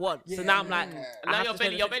all I want. So now I'm like, I Now have your to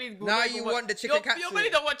belly, spend your the- belly. Now you want the chicken katsu. Your belly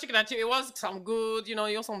don't want chicken and chips. It wants some good, you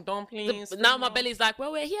want some dumplings. But now my belly's like,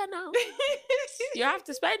 well, we're here now. You have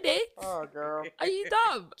to spend it. Oh, girl. Are you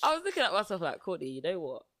dumb? I was looking at myself like, Courtney, you know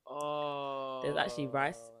what? Oh. There's actually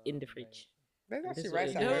rice in the fridge. There's actually This rice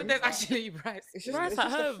is at what No, home. there's actually rice. It's just, rice it's at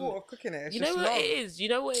just the home. thought of cooking it. It's You know just what love. it is? You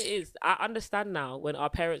know what it is? I understand now when our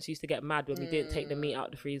parents used to get mad when we didn't take the meat out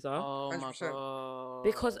of the freezer. Oh my 100%. god.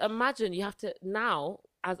 Because imagine you have to now,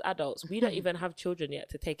 as adults, we don't even have children yet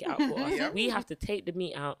to take it out for us. Yeah. We have to take the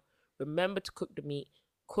meat out, remember to cook the meat.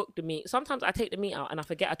 Sometimes I take the meat out and I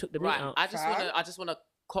forget I took the meat right, out. I just wanna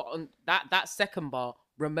cut on that second bar.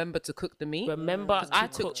 Remember to cook the meat. Remember, 'Cause I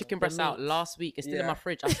to took cook chicken the breast out meat. last week. It's still in Yeah. my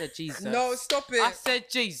fridge. I said Jesus. No, stop it. I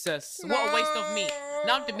said Jesus. What a waste of meat.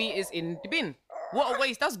 Now the meat is in the bin. What a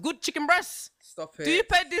waste. That's good chicken breast. Stop it. Do you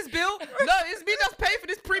pay this bill? No, it's me that's paying for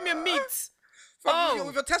this premium meat.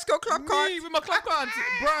 With your Tesco club card? Me with my club card,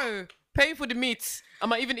 bro. Paying for the meat.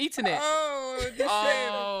 Am I even eating it? Oh, this shame.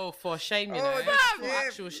 Oh, for shame, you know. Oh, For shame.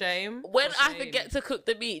 actual shame. When For I shame. forget to cook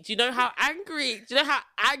the meat, do you know how angry? Do you know how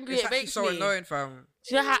angry It's it actually makes so me? annoying, fam.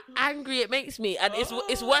 Do you know how angry it makes me? And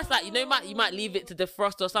it's worse. Like you might leave it to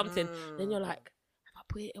defrost or something. Then you're like, have I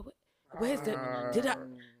put it away? Where's the? Did I?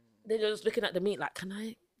 Then you're just looking at the meat like, can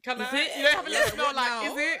I? Can Is I? it? You don't have a little smell What like, now?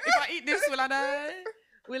 is it? If I eat this, will I die?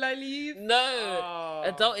 Will I leave? No.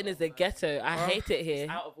 Oh. Adulting is a ghetto. I hate it here.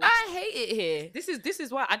 out of order. I hate it here. This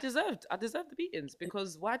is why I deserved the beatings,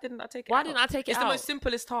 because why didn't I take it Why out? didn't I take it It's out? the most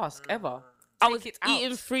simplest task ever. I was Take it out.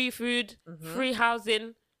 eating free food, free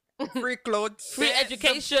housing, Free clothes. free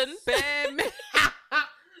education, Bare mi-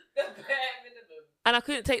 and I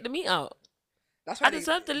couldn't take the meat out. That's I they-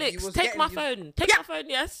 deserve the you licks. was Take getting- my you- phone. Take my phone,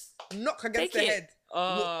 yes. Knock against Take the it. head.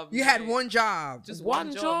 Oh, You had mate. one job. Just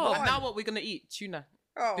one job. And now what we're gonna eat? Tuna.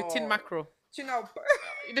 The tin Oh. mackerel. You know,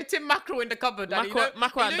 The tin mackerel in the cupboard. and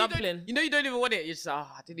Mackerel and you don't- dumpling. You don't even want it. You're just I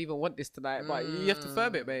didn't even want this tonight. But you have to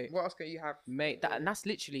firm it, mate. what else can you have? Mate, and that's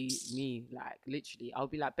literally me. Like literally, I'll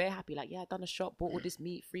be like bare happy. Like I done a shop, bought all this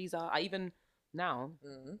meat, freezer. I even now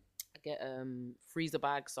I get freezer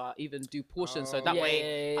bags. So I even do portions, so that Yeah,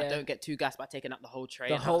 way yeah, yeah. I don't get too gassed by taking up the whole tray.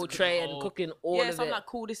 The and have whole to cook tray the and whole- cooking all yeah, of so I'm it. like,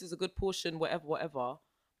 cool, this is a good portion, whatever.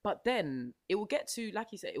 But then it will get to,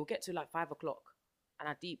 like you said, it will get to like 5 o'clock, and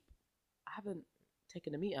I haven't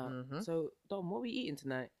taken the meat out. So Dom, what are we eating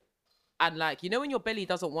tonight? And like, when your belly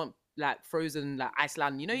doesn't want like frozen like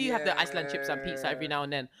Iceland, you have the Iceland chips and pizza every now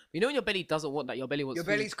and then. When your belly doesn't want that, your belly wants Your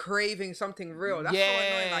food. belly's craving something real. That's so Yeah,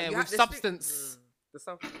 annoying. Like, you with have this substance. The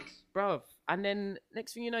substance. Bruv. And then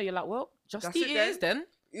next thing you know, you're like, well, just That's eat it it is then.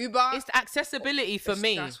 Uber. It's the accessibility for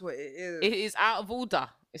me. That's what it is. It is out of order.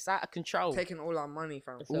 It's out of control. Taking all our money,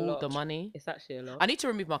 fam. It's a all lot. the money. It's actually a lot. I need to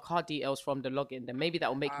remove my card details from the login. Then maybe that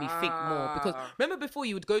will make me think more. Because Ah. remember before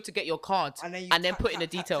you would go to get your card And and then then, you put in a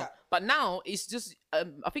tap, tap, detail. tap. But now it's just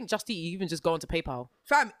I think Just Eat. You even just go onto PayPal.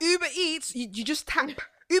 Fam, Uber Eats, you just tap.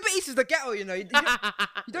 Uber Eats is the ghetto, you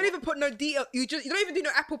don't even put no detail. You don't even do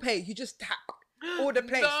no Apple Pay. You just tap. Order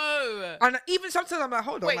place. No. And even sometimes I'm like,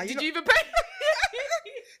 hold on. Wait, like, did know- you even pay?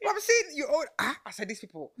 I'm seeing you order. I said these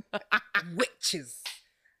people, witches.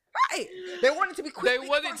 Hey, they want it to be quick. They quick,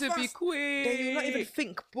 want it fast, to be fast. quick. They do not even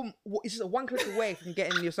think. Boom! It's just a one click away from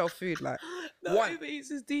getting yourself food. Like No, one. Uber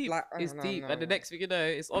Eats is deep. Like, it's no, deep. no, And the no. next thing you know,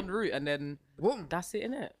 it's en route, and then Boom. that's it,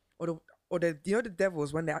 innit? Or the the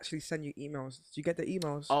devils when they actually send you emails. Do you get the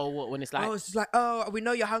emails? Oh, what when it's like Oh, it's just like, oh, we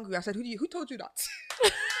know you're hungry. I said, who told you that?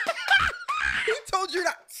 Who told you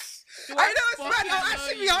that? I know it's mad. fucking I'll know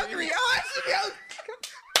actually be you? hungry.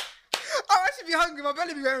 I'll actually be hungry. My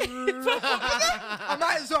belly be going. I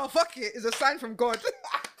might as well. Fuck it. It's a sign from God.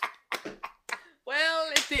 Well,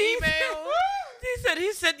 it's the email. He said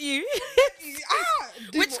he sent you.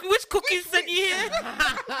 Dude, which cookies sent you here?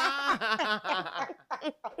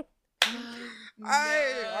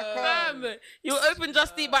 I can't. Fam, you'll open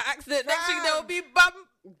Just Eat by accident. Next week there will be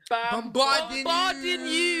bombarding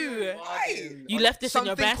you. Aye. You left this in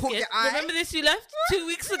your Something caught basket. your eye. Remember this you left 2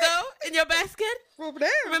 weeks ago in your basket? Over there.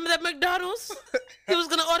 Remember that McDonald's he was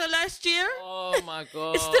gonna order last year? Oh my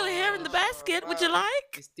god. It's still here in the basket. Would you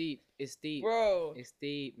like? It's deep. It's deep. Bro. It's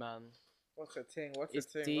deep, man. What's the thing? What's It's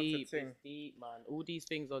the thing? deep. What's the thing? It's deep, man. All these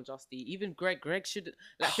things on Just Eat. Even Greg shouldn't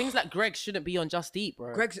like things like Greg shouldn't be on Just Eat,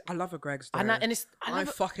 bro. Greg's, I love a Greg's. Though. and it's I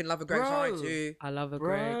fucking love a Greg's. I Bro. do. I love a Bro.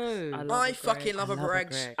 Greg's. I fucking love a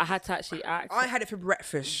Greg's. I had to actually ask. I had it for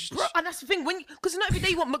breakfast. Bro, and that's the thing because not every day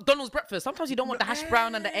you want McDonald's breakfast. Sometimes you don't want the hash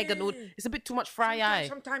brown and the egg and all. It's a bit too much fry eye.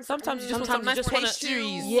 Sometimes you just want some nice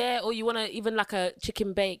pastries. Yeah, or you want to even like a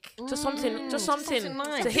chicken bake, just something something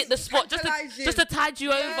nice. to hit the spot, Tantalising. just to tide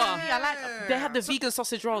you over. Yeah, I like they have the vegan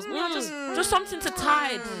sausage rolls. Just something to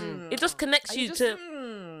tide. It just connects you to.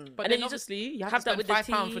 But And then then you just obviously you have have to that spend with the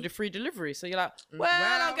 £5 tea. for the free delivery. So you're like, well,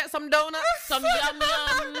 Well. I'll get some donuts, Some yum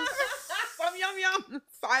yums. some yum.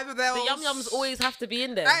 5 of those. The yum yums always have to be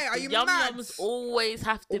in there. Hey, are the you yum mad? yums always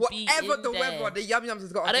have to be Whatever in the there. weather, the yum yums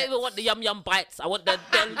has got. I don't even want the yum yum bites. I want the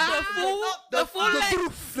full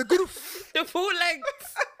length. The goof. The full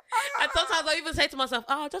length. And sometimes I even say to myself,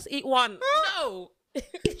 "Oh, just eat one." No. Do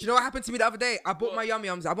you know what happened to me the other day? I bought my yum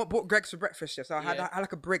yums. I bought Greg's for breakfast. Yeah, so I had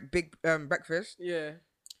like a big breakfast. Yeah.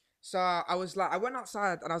 So I was like, I went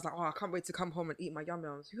outside and I was like, oh, I can't wait to come home and eat my yum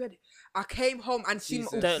yums. I came home and seen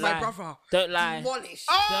Jesus. Don't my lie. brother Don't lie. demolished.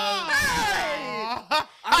 Oh!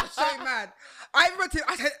 I was so mad. I wrote him.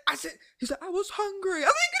 I said, he's like, I was hungry. I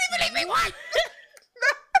was like, you couldn't even eat me one.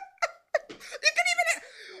 You couldn't even eat.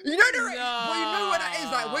 You know well, you know what that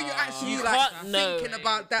is like when you're actually You like can't know. thinking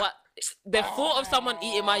about that. But the thought of someone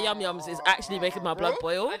eating my yum yums is actually making my blood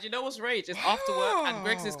boil. And you know what's rage? It's after work and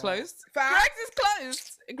Greg's is closed. Fam. Greg's is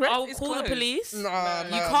closed. Greg's I'll is call closed. the police. No,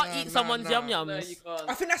 You can't eat someone's yum No, yums. you can't.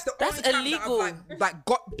 I think that's the That's only time illegal. that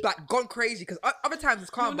I've like gone crazy because other times it's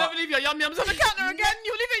calm. You'll never leave your yum yums on the counter again.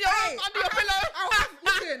 You'll leave it Hey, under your pillow.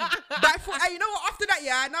 Listen, but I thought, hey, you know what? After that,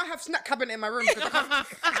 yeah, I now have snack cabinet in my room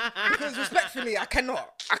because respectfully, I cannot.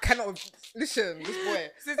 Listen, this boy.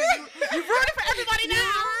 You've ruined it for everybody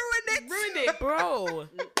now. Ruined it. Bro,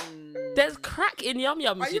 there's crack in yum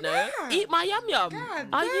yums, Are you you know. mad? Eat my yum yum. God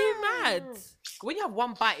Are you damn. mad? When you have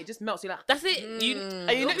one bite, it just melts. You're like, That's it. You know-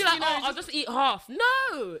 be like, you know, oh, I'll just eat half.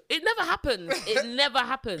 No, it never happens. It never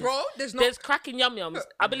happens. Bro, there's no. There's crack in yum yums.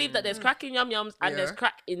 I believe that there's crack in yum yums and there's Yeah.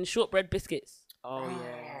 crack in shortbread biscuits. oh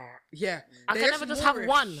yeah. Yeah. I can They're never just have Moorish.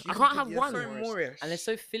 one. I can't have They're one. so Moorish. And they're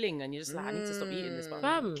so filling, and you're just like, I need to stop eating this. But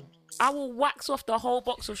Fam, I will wax off the whole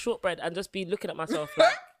box of shortbread and just be looking at myself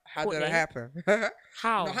like, How did that Courtney. happen?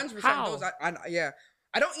 how? No, 100%. How? Those, yeah.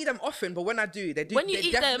 I don't eat them often, but when I do, they do. When you they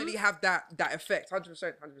eat them- definitely have that effect. 100%.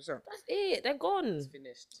 100%. That's it. They're gone.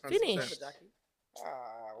 finished. Finished.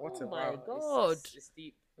 What Oh a my wow. God. It's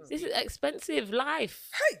deep. This is expensive life.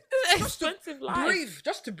 Hey, This is just to expensive life. breathe.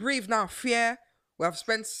 Just to breathe now. Fear. We have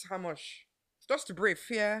spent how much? Just to breathe.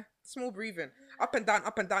 Fear. Small breathing. Up and down.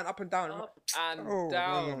 Up and down. Up and down. Up and Oh,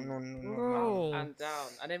 down. no. Bro. And down.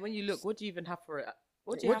 And then when you look, what do you even have for it?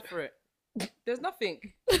 What do you have for it? There's nothing.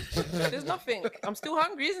 There's nothing. I'm still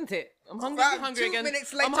hungry, isn't it? I'm hungry. Fam, hungry 2 again.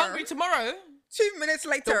 minutes I'm later. hungry tomorrow. 2 minutes The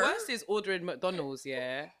later. worst is ordering McDonald's.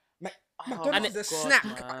 Yeah. McDonald's And is a God, snack.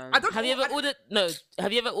 man. I don't. Have you ever ordered? No.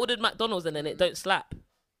 Have you ever ordered McDonald's and then it don't slap?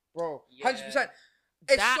 Bro, Yeah. 100%.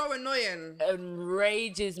 It's That- so annoying.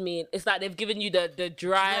 Enrages me. It's like they've given you the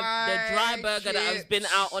dry burger that has been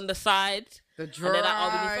chips. out on the side. The And they're like, oh,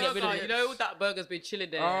 we need to get rid of Oh, it. you know that burger's been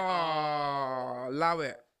chilling there. Oh, allow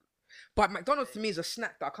it. But McDonald's to me is a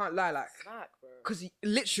snack that I can't lie, like, Snack, bro. because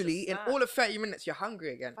literally in snack. all of 30 minutes you're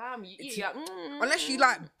hungry again. Fam, you eat It's- like, Unless you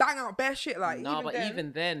like bang out bare shit, like No, but then,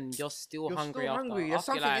 even then, you're still you're hungry. still after. hungry. There's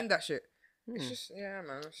After you're something like, in that shit. It's just yeah,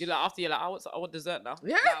 man. You're like after you're like, I want dessert now.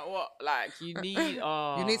 Yeah. Like what? Like you need.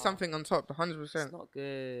 Oh, You need something on top, 100%. It's not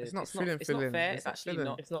good. It's not It's filling, It's not filling. fair. It's It's not actually filling.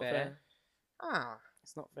 not. It's not fair. Ah,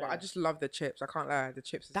 It's not fair. but I just love the chips. I can't lie. The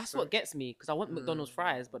chips. Is That's so... what gets me because I want McDonald's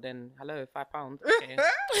fries, but then hello, £5. Okay.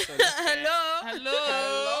 Hello.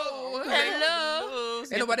 Hello.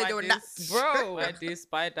 Ain't nobody doing that. Bro. Buy this,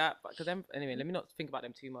 buy that. Because then, anyway, let me not think about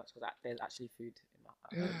them too much because there's actually food in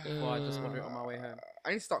my before I just order it on my way home. I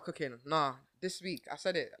need to start cooking. Nah, this week I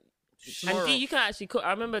said it. And Tomorrow. D, you can actually cook. I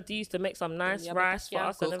remember D used to make some nice Yeah, but rice for yeah,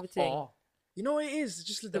 us and cook. everything. Oh, You know what it is? It's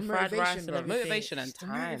just the The fried rice motivation, and bro. everything. motivation and It's the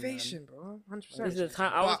time. man. motivation, bro. 100%. This is the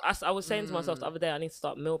time. I was saying to myself the other day, I need to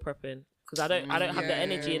start meal prepping because I don't have the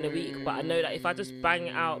energy in the week. But I know that if I just bang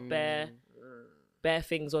it out bare, bare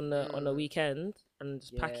things on the weekend and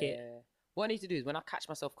just pack it. What I need to do is when I catch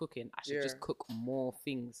myself cooking, I should just cook more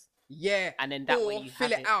things. Yeah, and then that or way you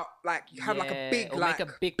fill have it out, like you have like a big, or like make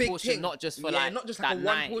a big portion, thing. not just for not just like a that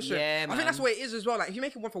one night. portion. Yeah, I think that's what it is as well. Like if you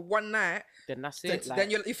make it one for one night, then that's then, it. Like,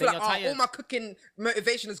 then you feel like you're all my cooking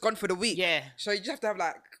motivation is gone for the week. Yeah, so you just have to have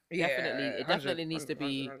like definitely, it 100, definitely needs to 100,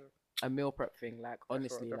 be 100. a meal prep thing. Like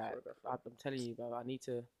honestly, Definitely. I'm telling you, bro, I need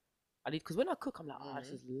because when I cook, I'm like, oh, this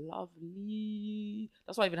is lovely.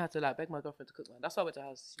 That's why I even had to like beg my girlfriend to cook, man. That's why I went to her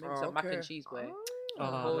house. She made me some mac and cheese, boy. A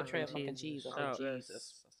whole mac tray and of mac and cheese. cheese. I Oh, said,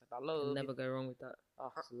 Jesus. I said, I love You'll it. never go wrong with that.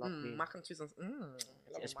 Oh, it's lovely. Mac and cheese.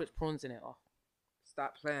 Just put prawns in it. Oh,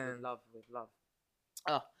 Start playing. with love.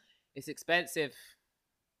 Oh, it's expensive.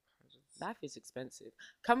 Life is expensive.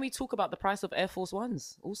 Can we talk about the price of Air Force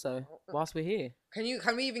Ones also whilst we're here? Can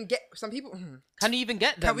we even get some people? Can you even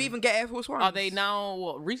get them? Can we even get Air Force Ones? Are they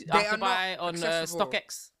now I have to buy on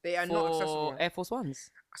StockX? They are not accessible. Air Force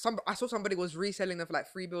Ones. I saw somebody was reselling them for like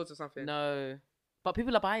 $3 or something. No, but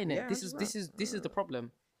people are buying it. Yeah, This is the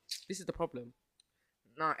problem. This is the problem.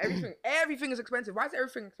 Nah, everything is expensive. Why is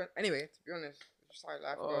everything expensive? Anyway, to be honest, it's just how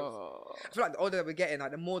life goes. I feel like the older that we're getting,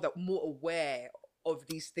 like the more aware of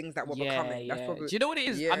these things that we're becoming. That's probably. Do you know what it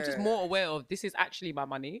is? Yeah. I'm just more aware of this is actually my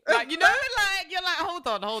money. Like you know, like you're like, hold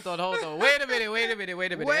on. Wait a minute. Wait.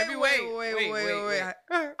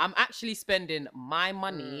 I'm actually spending my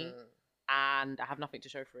money and I have nothing to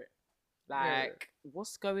show for it. Like,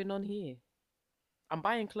 what's going on here? I'm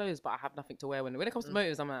buying clothes, but I have nothing to wear. When it comes to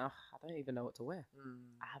motives, I'm like, I don't even know what to wear.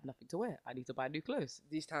 I have nothing to wear. I need to buy new clothes.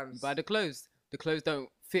 These times. You buy the clothes. The clothes don't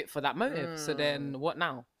fit for that motive. So then what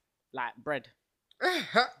now? Like bread.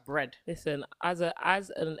 Listen, as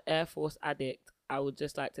an Air Force addict, I would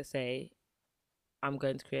just like to say, I'm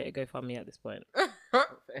going to create a GoFundMe at this point.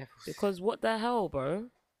 Because what the hell,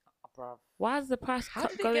 bro? Bruv. Why is the price How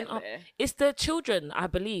did it going get up? there? It's the children, I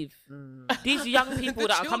believe. These young people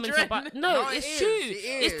that are coming to buy. No, it's it true. is.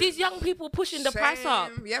 It's these young people pushing the price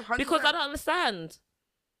up. Yeah, 100%. Because I don't understand.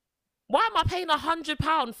 Why am I paying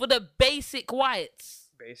 £100 for the basic whites?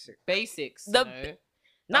 Basics. The no.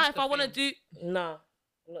 Now, That's if the I want to thing. do, no,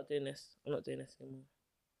 I'm not doing this. I'm not doing this anymore.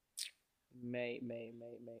 Mate. I'm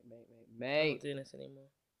not doing this anymore.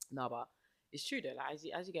 No, but it's true though. Like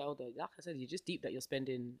as you get older, like I said, you just deep that you're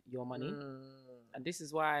spending your money, and this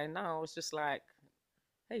is why now it's just like,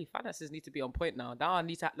 hey, finances need to be on point now. Now I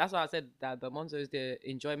need to. That's why I said that the Monzo is the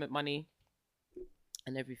enjoyment money,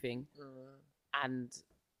 and everything, and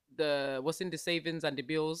the what's in the savings and the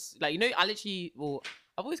bills. Like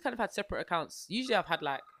I've always kind of had separate accounts. Usually I've had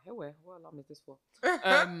like, hey, what alarm is this for?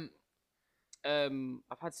 I've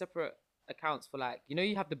had separate accounts for like,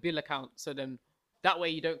 you have the bill account, so then that way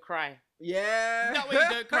you don't cry. Yeah. That way you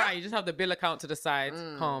don't cry. You just have the bill account to the side,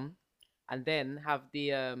 calm, and then have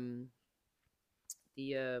my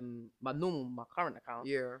current account.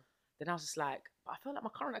 Yeah. Then I was just like, I felt like my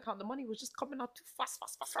current account, the money was just coming out too fast.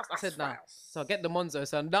 I said, nah. So I get the Monzo.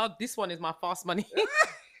 So now this one is my fast money.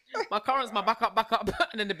 My current's my backup,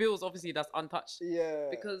 and then the bills, obviously, that's untouched. Yeah.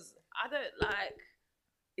 Because I don't like.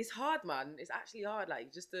 It's hard, man. It's actually hard,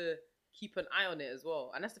 like just to keep an eye on it as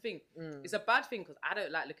well. And that's the thing. It's a bad thing because I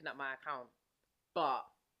don't like looking at my account, but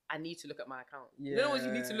I need to look at my account. Yeah. You know what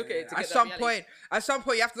you need to look at it to At get some that reality.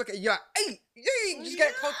 point, you have to look at it. You're like, hey, you just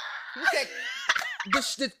get cold. You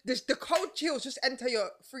just get the cold chills just enter through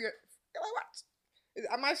your. You're like, what?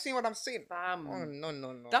 Am I seeing what I'm seeing? Fam. Oh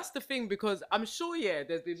no. That's the thing, because I'm sure,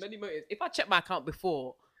 there's been many motives. If I checked my account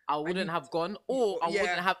before, I wouldn't have gone, or I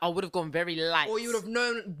would have gone very light. Or you would have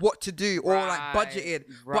known what to do, or like budgeted.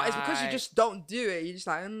 But it's because you just don't do it. You're just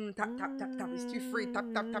like, tap, it's too free, tap.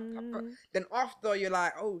 Then after, you're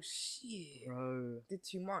like, oh shit, bro, did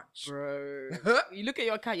too much. Bro. You look at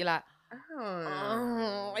your account, you're like,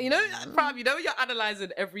 Oh. Fam, you're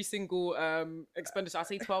analysing every single expenditure. I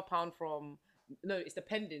say £12 from... No, it's the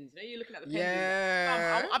pendings. You're looking at the pendings.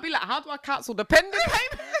 Yeah. I'll be like, how do I cancel the pending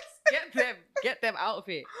payments? Get them out of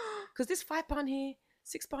it. Because this £5 here,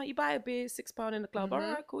 £6, you buy a beer, £6 in the club. All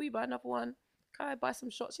right, cool, you buy another one. Can I buy some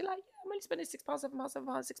shots? You're like, yeah, I'm only spending £6, £7,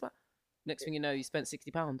 £6. Next thing you know, you spent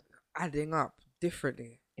 £60. Adding up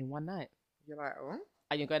differently. In one night. You're like, oh?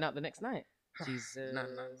 And you're going out the next night. Jesus. No.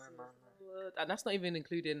 And that's not even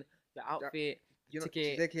including the outfit,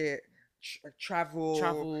 ticket,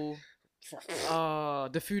 travel.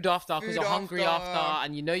 The food after, because you're hungry after,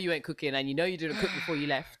 and you ain't cooking, and you didn't cook before you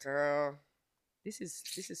left. Girl, this is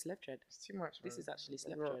slave trade. it's too much. This man. is actually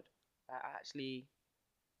slave trade.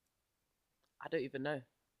 I don't even know.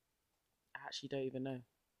 I actually don't even know.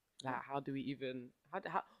 Like, how do we even?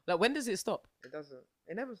 How? Like, when does it stop? It doesn't.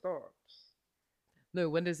 It never stops. No,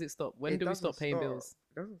 when does it stop? When do we stop paying bills?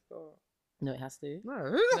 It doesn't stop. No, it has to.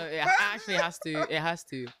 No. No, it actually has to. It has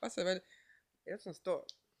to. I said, man, it doesn't stop.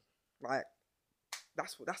 Like,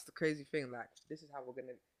 that's the crazy thing. Like, this is how we're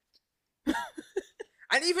gonna.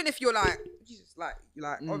 And even if you're like, Jesus, like,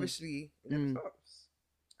 obviously, it never stops.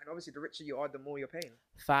 And obviously, the richer you are, the more you're paying.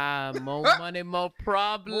 Fam, more money, more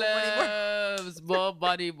problems. More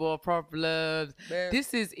money, more problems. Man.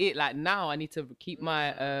 This is it. Like now, I need to keep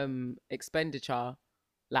my expenditure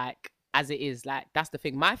like as it is. Like that's the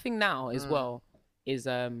thing. My thing now as well is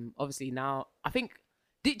obviously now. I think.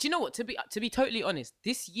 Do you know what? To be totally honest,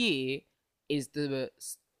 this year is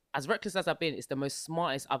as reckless as I've been. It's the most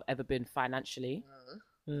smartest I've ever been financially.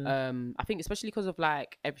 I think especially because of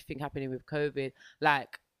like everything happening with COVID.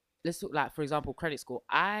 Like let's talk like for example credit score.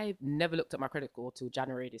 I never looked at my credit score till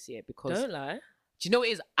January this year because Don't lie. do you know what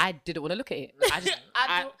it is? I didn't want to look at it. I just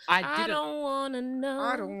I I didn't. don't want to know.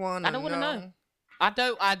 I don't want to know. I don't want to know. I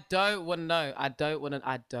don't want to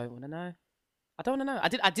know. I don't want to know.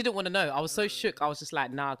 I didn't want to know. I was so shook. I was just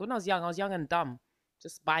like, nah. When I was young and dumb.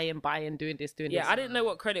 Just buying, doing this, doing this. Yeah, I didn't know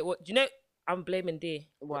what credit. What do you know? I'm blaming D.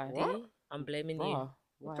 Why? What? I'm blaming you. Bruh,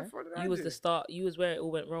 What why? the fuck did I You was do? the start. You was where it all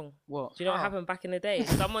went wrong. What? Do you know what How? happened back in the day?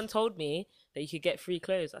 Someone told me that you could get free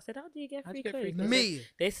clothes. I said, "How do you get How'd free you get clothes?" free They clothes? Me.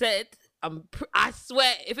 They said, I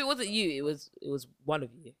swear, if it wasn't you, it was one of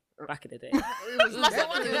you back in the day. It was Definitely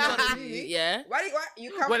definitely one one of of you. me. Yeah. Why?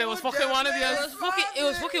 You come Well, it was fucking one of you. It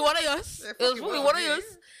was fucking one of us. Yeah, It was fucking fucking one one of of you.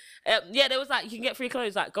 us. Yeah, there was like you can get free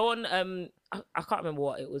clothes. Like go on. I can't remember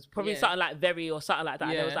what it was. Probably Yeah. something like Very or something like that.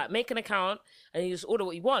 And it was Yeah. like make an account and you just order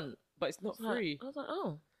what you want. But it's not free. I was like,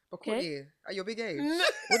 oh, But Okay. Courtney, at your big age.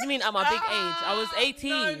 what do you mean at my big age? I was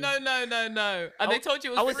 18. No. And they told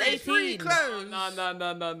you it was I was free. 18. Clothes.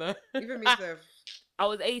 No. Even me, Steph. I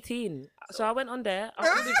was 18. So I went on there. I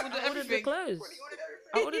ordered the clothes.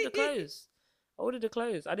 I ordered the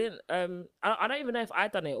clothes. I didn't. I don't even know if I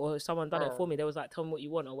done it or if someone done it for me. They was like, tell me what you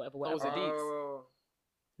want or whatever. was whatever. it deep?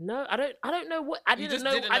 No, I don't know what I You didn't just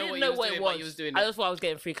know. didn't I know didn't what know you was what doing, it but was. you was doing I it. just thought I was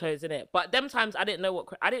getting free clothes in it. But them times I didn't know what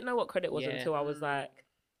credit was Yeah. until I was like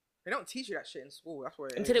They don't teach you that shit in school. That's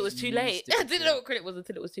what it until it is. was too needs late. to be I didn't taught. know what credit was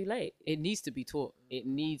until it was too late. It needs to be taught. It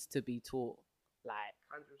needs to be taught. Like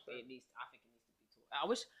 100%. it needs. I think it needs to be taught. I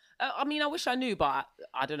wish. I wish I knew, but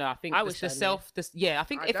I don't know. I think I the, wish the I knew. self. This, yeah, I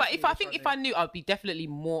think I if definitely wish I if I knew, I'd be definitely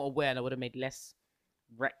more aware, and I would have made less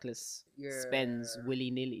reckless spends Yeah. willy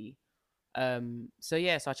nilly. So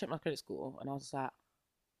yeah, so I checked my credit score, and I was like,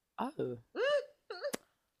 oh,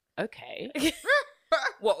 okay.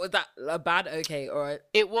 What was that? A bad okay, all right.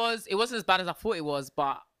 It wasn't as bad as I thought it was,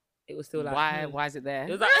 but It was still like why is it there?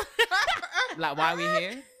 It was like Like, why are we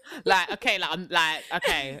here? Like, okay, like I'm like,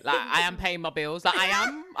 okay, like I am paying my bills. Like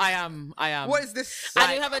I am. What is this?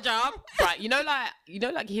 I do have a job. Right, you know, like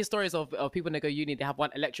you hear stories of people that go uni. They have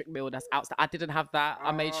one electric bill that's outside. I didn't have that.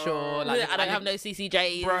 I made sure. Like, I don't have no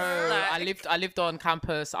CCJs. bro. Like- I lived on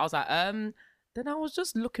campus. I was like, Then I was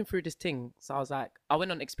just looking through this thing. So I was like, I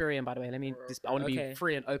went on Experian, by the way. I want to Okay. be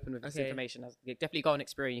free and open with this Okay. information. You definitely go on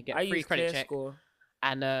Experian. You get I a free use credit Clear check. Score.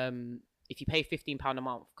 And if you pay £15 a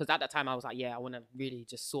month, because at that time I was like, yeah, I want to really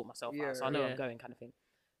just sort myself out, so I know Yeah. I'm going, kind of thing.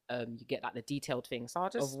 You get like the detailed thing, so I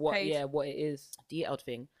just Of what? paid Yeah, what it is. detailed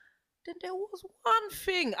thing. Then there was one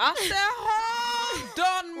thing. I said, hold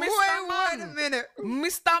on, Mr. Wait a Man, minute.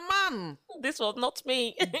 Mr. Man, This was not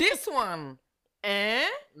me. this one,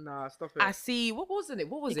 Nah, stop it. I see. What wasn't it?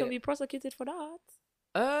 What was You can it? be prosecuted for that.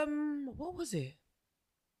 What was it?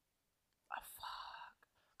 Oh,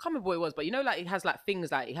 fuck. Can't remember what it was, but you know, like it has like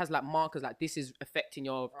things, like it has like markers, like this is affecting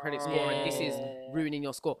your credit score and this is ruining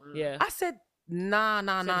your score. Yeah. I said, nah.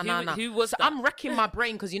 Who was So that? I'm wrecking my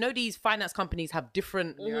brain because you know these finance companies have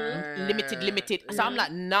different limited. So I'm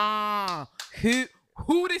like, nah, who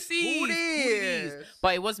this is? Who this?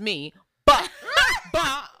 But it was me. But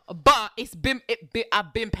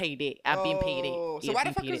I've been paid it. I've been paid it. Oh, so Yeah, why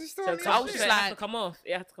been the fuck paid is it. it still So on I your was shit? just it has to like- come off.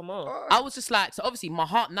 It has to come off. I was just like, so obviously my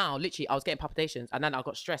heart now, literally, I was getting palpitations, and then I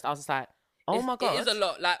got stressed. I was just like, oh my god, It is a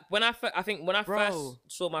lot. Like when I think when I Bro. first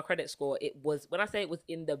saw my credit score, it was when I say it was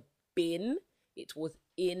in the bin. It was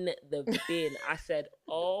in the bin. I said,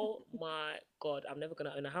 "Oh my god, I'm never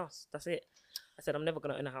gonna own a house." That's it. I said, "I'm never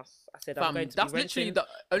gonna own a house." I said, "I'm Fam, going to that's be renting literally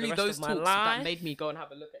only rest those of my talks that life. made me go and have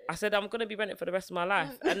a look at it. I said, "I'm gonna be renting for the rest of my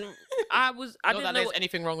life," and I Not didn't that know. there's What,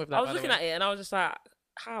 anything wrong with that. I was looking at it and I was just like,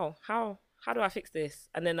 "How do I fix this?"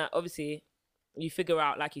 And then obviously, you figure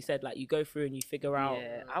out, like you said, like you go through and you figure out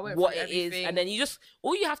I went what through it is, everything. and then you just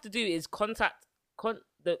all you have to do is contact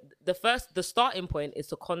the starting point is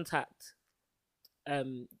to contact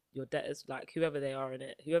your debtors, like whoever they are in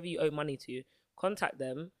it, whoever you owe money to, contact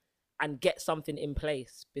them and get something in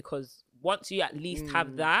place, because once you at least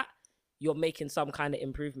have that, you're making some kind of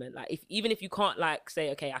improvement. Like even if you can't like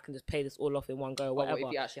say, okay, I can just pay this all off in one go or whatever.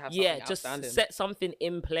 if you actually have yeah, something just outstanding. set something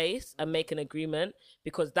in place and make an agreement,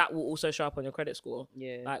 because that will also show up on your credit score.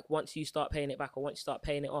 Yeah. Like once you start paying it back or once you start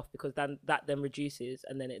paying it off, because then that then reduces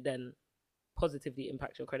and then it then positively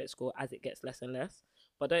impacts your credit score as it gets less and less.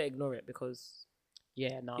 But don't ignore it, because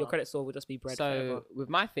no. your credit score will just be bread So forever. with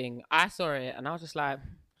my thing, I saw it and I was just like,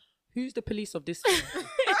 who's the police of this?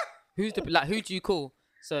 Who do you call?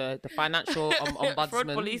 So the financial Fraud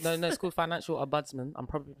ombudsman. police. No, it's called financial ombudsman. I'm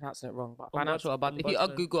probably pronouncing it wrong, but financial ombudsman. If you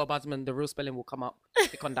ombudsman. Google ombudsman, the real spelling will come up.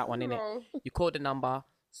 Click on that one in it. Bro. You called the number,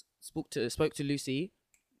 spoke to Lucy.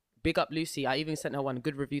 Big up Lucy. I even sent her one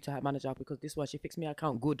good review to her manager, because this one she fixed me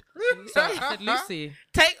account good. So I said, Lucy,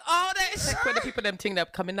 Take all that check where the people them thing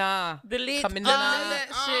that coming now. Delete Coming all now. that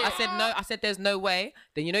shit. I said no. I said there's no way.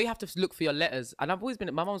 Then you have to look for your letters. And I've always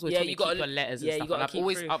been. My mom's always told me you to keep gotta- your letters and yeah, you stuff. gotta And keep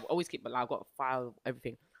proof. I've always keep. Like, I've got a file of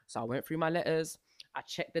everything. So I went through my letters. I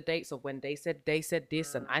checked the dates of when they said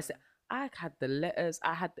this, and I had the letters.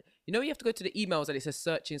 You have to go to the emails and it says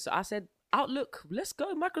searching. So I said Outlook. Let's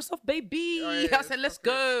go Microsoft baby. Oh, yeah, I said let's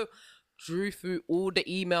go. Drew through all the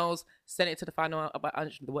emails, sent it to the final about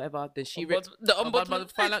whatever. Then she read The ombudsman.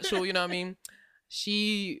 financial. You know what I mean?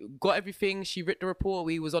 She got everything. She wrote the report.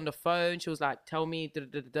 We was on the phone. She was like, "Tell me."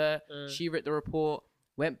 She wrote the report.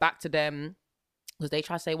 Went back to them because they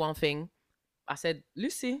try to say one thing. I said,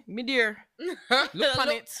 "Lucy, me dear, look on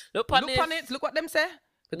it. Look on on it. Look what them say."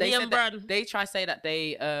 But they Liam said that, Brand. they try to say that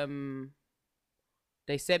they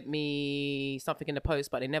sent me something in the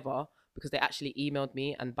post, but they never, because they actually emailed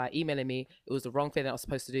me, and by emailing me, it was the wrong thing that I was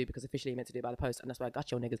supposed to do, because officially meant to do it by the post, and that's why I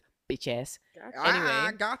got your niggas bitch ass. Anyway.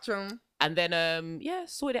 I got him. And then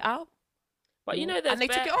sorted it out. But you know, there's and they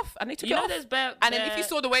took it off. And they took it off. there's And then if you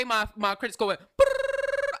saw the way my credit score went,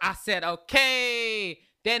 I said, okay.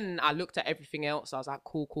 Then I looked at everything else. I was like,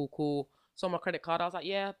 cool. Saw my credit card. I was like,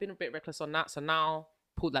 yeah, I've been a bit reckless on that. So now,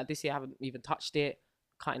 pulled like this year, I haven't even touched it.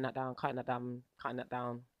 Cutting that down.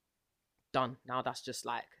 Done. Now that's just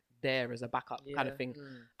like there as a backup kind of thing.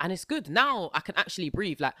 And it's good. Now I can actually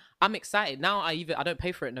breathe. Like, I'm excited. Now I don't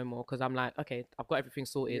pay for it no more, because I'm like, okay, I've got everything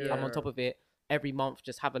sorted. I'm on top of it. Every month,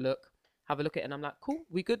 just have a look at it, and I'm like, cool,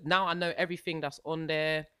 we good. Now I know everything that's on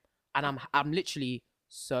there, and I'm literally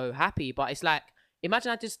so happy. But it's like,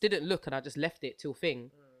 imagine I just didn't look and I just left it till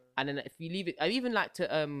thing. And then if you leave it, I even like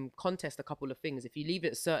to contest a couple of things. If you leave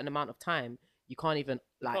it a certain amount of time, you can't even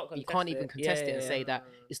contest it and say that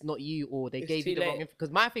it's not you, or they gave you the wrong.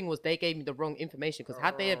 Because my thing was, they gave me the wrong information. Because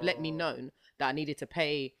had they have let me known that I needed to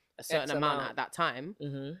pay a certain amount at that time,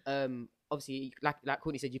 obviously, like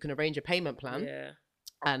Courtney said, you can arrange a payment plan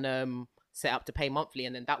and set up to pay monthly,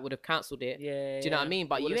 and then that would have cancelled it. Do you know what I mean?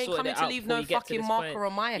 But you ain't coming to leave no fucking marker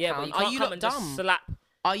on my account. Are you not dumb?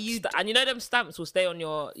 Are you? And you know them stamps will stay on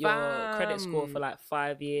your credit score for like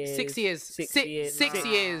 5 years, 6 years, 6 years, 6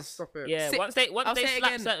 years. Stop it. Yeah, once they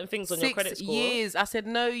slap certain things on your credit score. 6 years. I said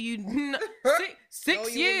no. Six No,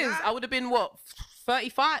 you years. not. I would have been what,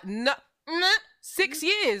 35? No, 6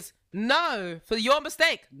 years. No, for your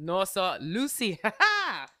mistake. No, sir. Lucy,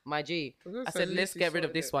 my G. gonna I say said, let's Lucy get rid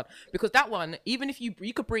of sorted this it. one, because that one, even if you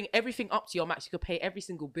could bring everything up to your max, you could pay every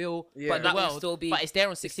single bill, Yeah. but That will world, still be- but it's there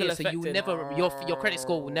on 6 still years, so you will affecting. never your credit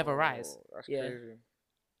score will never rise. That's Yeah. crazy.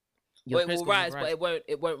 Your Well, it credit will score rise, but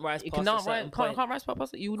it won't rise. It past cannot a certain rise. point. Can't rise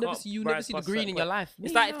past it. You will never Can't see. You never rise see the past a green certain in your point. life.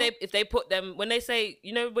 It's like if they put them, when they say,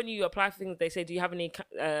 you know, when you apply for things, they say, do you have any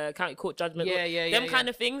county court judgment? Yeah, Them kind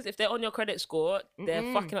of things, if they're on your credit score,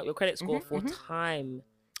 they're fucking up your credit score for time.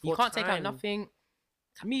 You For can't take out time. nothing.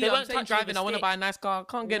 Me, They I'm won't saying touch you with driving. a I want to stick. buy a nice car.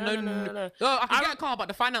 I can't get no. No. I can get a car, but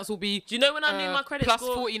the finance will be. Do you know when I knew my credit plus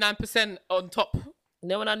score? 49% on top. You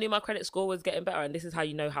know when I knew my credit score was getting better, and this is how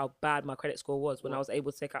you know how bad my credit score was when I was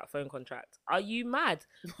able to take out a phone contract. Are you mad?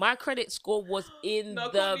 My credit score was in the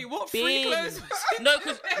bin.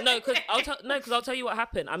 Because I'll tell you what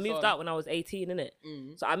happened. I moved out when I was 18, innit?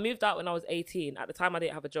 So I moved out when I was 18. At the time, I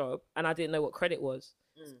didn't have a job, and I didn't know what credit was.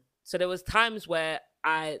 So there was times where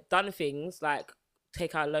I done things like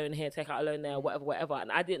take out a loan here, take out a loan there, whatever,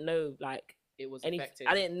 and I didn't know like. It was I affected.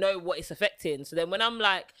 didn't know what it's affecting. So then when I'm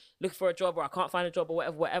like looking for a job, or I can't find a job,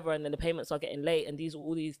 or whatever, and then the payments are getting late, and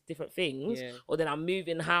all these different things, or then I'm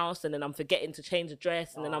moving house, and then I'm forgetting to change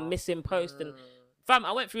address, and then I'm missing post, and fam,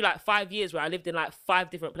 I went through like 5 years where I lived in like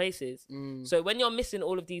 5 different places. So when you're missing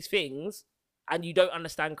all of these things, and you don't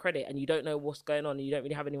understand credit, and you don't know what's going on, and you don't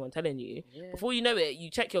really have anyone telling you, before you know it,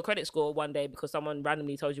 you check your credit score one day because someone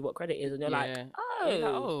randomly tells you what credit is, and you're like,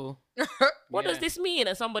 oh, what does this mean?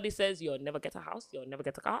 And somebody says, you'll never get a house, you'll never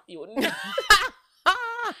get a car, you'll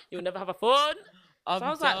never have a phone. I'm So I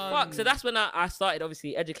was like, fuck. So done. that's when I started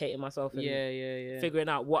obviously educating myself and yeah. figuring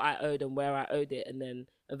out what I owed and where I owed it. And then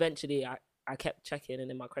eventually I kept checking and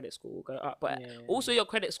then my credit score will go up. But Yeah. also your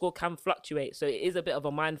credit score can fluctuate. So it is a bit of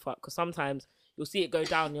a mind fuck because sometimes you'll see it go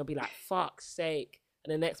down and you'll be like, fuck's sake.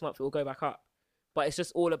 And the next month it will go back up. But it's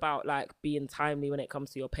just all about like being timely when it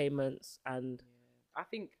comes to your payments and I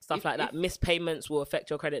think stuff like that. Missed payments will affect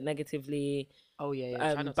your credit negatively. Oh yeah. Try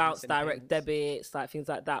not to miss Bounce any direct payments. debits, like things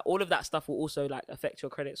like that. All of that stuff will also like affect your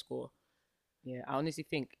credit score. Yeah, I honestly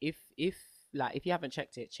think if you haven't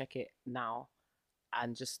checked it, check it now,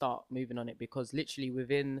 and just start moving on it because literally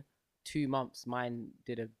within 2 months, mine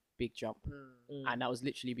did a big jump, and that was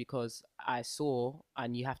literally because I saw,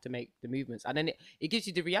 and you have to make the movements, and then it gives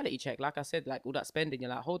you the reality check. Like I said, like all that spending, you're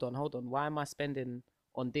like, hold on, why am I spending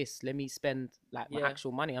on this? Let me spend like my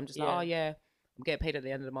actual money. I'm just like, oh yeah, I'm getting paid at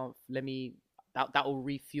the end of the month. Let me that will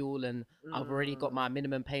refuel, and I've already got my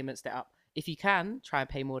minimum payments set up. If you can, try and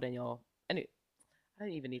pay more than your I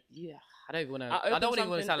don't even need. Yeah, I don't even want to. I don't even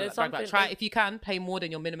want to sound like that. Try if you can pay more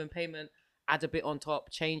than your minimum payment. Add a bit on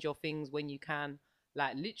top. Change your things when you can.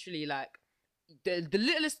 Like literally, like the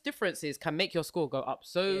littlest differences can make your score go up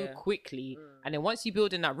so quickly. And then once you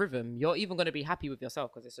build in that rhythm, you're even going to be happy with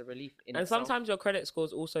yourself because it's a relief. In and itself. sometimes your credit score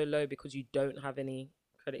is also low because you don't have any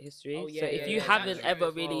credit history. Oh, yeah, so if yeah, you yeah, haven't that's true ever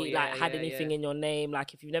as well. really Yeah, like had yeah, anything yeah. in your name,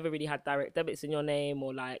 like if you've never really had direct debits in your name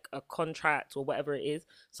or like a contract or whatever it is,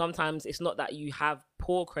 sometimes it's not that you have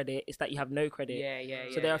poor credit, it's that you have no credit. Yeah.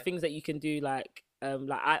 So there are things that you can do like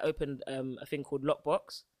I opened a thing called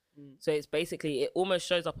Lockbox. So it's basically, it almost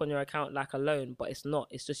shows up on your account like a loan, but it's not.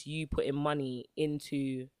 It's just you putting money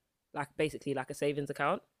into like basically like a savings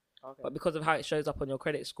account. Okay. But because of how it shows up on your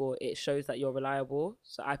credit score, it shows that you're reliable.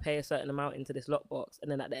 So I pay a certain amount into this lockbox,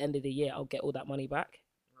 and then at the end of the year, I'll get all that money back.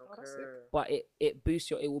 But it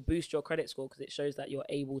will boost your credit score because it shows that you're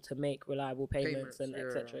able to make reliable payments and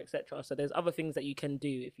etc. So there's other things that you can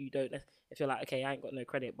do if you're like, okay, I ain't got no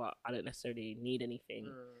credit, but I don't necessarily need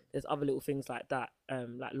anything. There's other little things like that,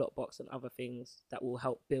 like Lockbox and other things that will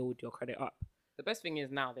help build your credit up. The best thing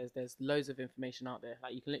is now there's loads of information out there.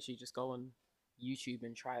 Like you can literally just go on YouTube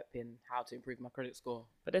and type in how to improve my credit score.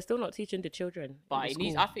 But they're still not teaching the children. But it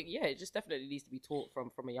needs, I think, it just definitely needs to be taught from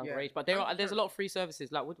a younger age. But there's a lot of free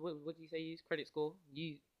services. Like what do you say you use? Credit score?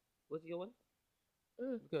 What's your one?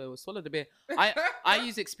 Go swallow the beer. I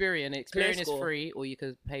use Experian. Experian is free, or you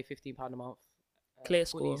could pay £15 a month.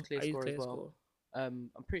 ClearScore. I use ClearScore as well. I'm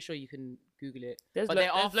pretty sure you can Google it. There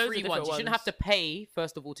are free ones. You shouldn't have to pay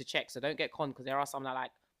first of all to check. So don't get conned because there are some that like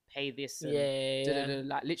pay this and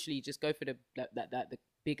like literally just go for the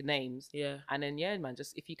big names. Yeah. And then man,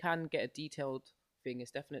 just if you can get a detailed thing,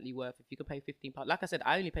 it's definitely worth. If you could pay £15, like I said,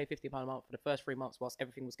 I only paid £15 a month for the first 3 months whilst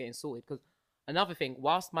everything was getting sorted. Because another thing,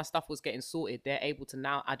 whilst my stuff was getting sorted, they're able to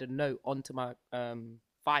now add a note onto my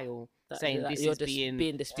file saying this is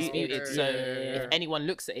being disputed. So if anyone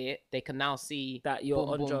looks at it, they can now see that you're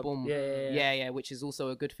on job. Yeah, which is also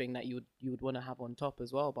a good thing that you would want to have on top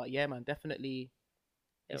as well. But yeah, man, definitely.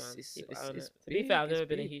 To be fair, I've never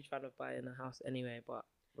been a huge fan of buying a house anyway, but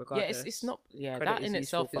regardless, it's not. Yeah, that in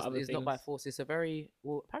itself is not by force. It's apparently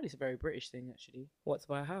it's a very British thing actually. What, to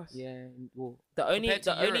buy a house? Yeah, well, the only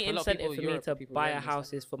incentive for me to buy a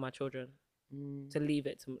house is for my children. To leave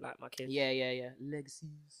it to like my kids. Yeah. Legacies.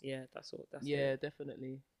 Yeah, that's all. That's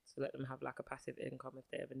definitely. To let them have like a passive income if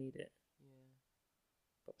they ever need it.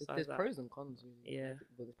 But there's pros and cons. Really. Yeah.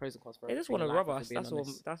 Well, there's pros and cons. They just want to rob us. That's all.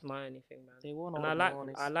 That's my only thing, man. They want. And I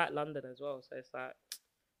like London as well. So it's like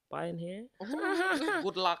buying here.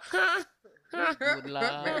 Good luck. Good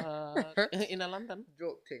luck in London.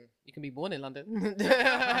 Joke thing. You can be born in London.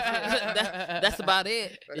 That's about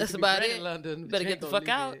it. That's about it. In London. You better get the fuck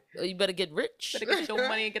out. Or you better get rich. Better get your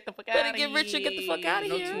money and get the fuck out. Better get rich and get the fuck out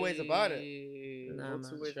of here. No two ways about it. Nah,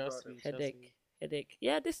 man. Trust me. Headache.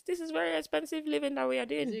 Yeah, this is very expensive living that we are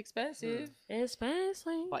doing. It's expensive.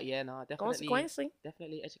 Expensive. But yeah, no,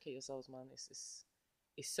 definitely educate yourselves, man. It's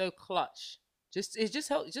so clutch. It just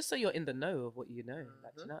helps, just so you're in the know of what you know.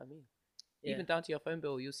 Like, do you know what I mean? Yeah. Even down to your phone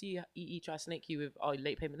bill, you'll see EE try to snake you with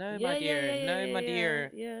late payment. No, my dear. Yeah. No, my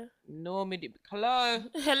dear. Hello.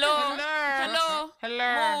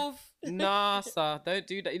 Move. Nah, sir. Don't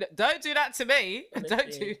do that. Don't do that to me. Honestly.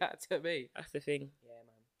 Don't do that to me. That's the thing. Yeah,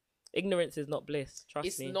 man. Ignorance is not bliss. Trust me.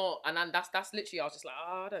 It's not, and that's literally. I was just like,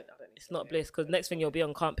 I don't. It's not bliss because next thing you'll be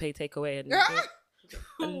on can't pay takeaway and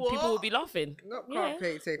people will be laughing. Not can't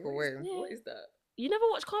pay takeaway. Yeah. What is that? You never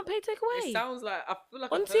watch Can't Pay Takeaway? It sounds like I feel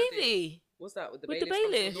like on I've heard TV. What's that with the With bailiffs?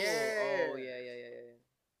 the bailiffs? Yeah. Oh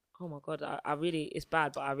yeah. Oh my god, I really, it's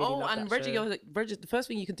bad, but I really love and that show. the first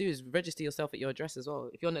thing you can do is register yourself at your address as well.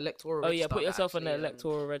 If you're on the electoral register. Put yourself on the actually,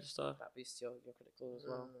 electoral register. That boosts your credit score as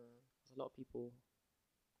well. There's a lot of people,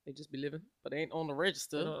 they just be living, but they ain't on the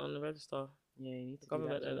register. They're not on the register. Yeah, you need to The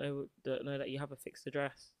government don't know that you have a fixed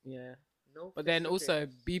address. Yeah. No, But then also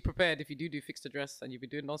be prepared if you do fixed address and you be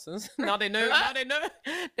doing nonsense. Now they know. Now they know.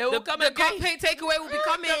 They will come the again. can't pay takeaway will be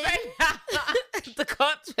coming. The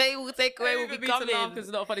can't pay takeaway will be coming. Because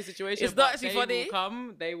it's not a funny situation. It's not but actually they funny. Will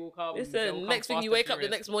come. They will come. They will Listen, come next thing fast you and wake up the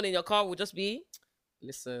furious. next morning, your car will just be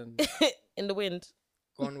Listen. in the wind.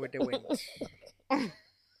 Gone with the wind.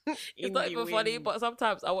 It's not even funny, but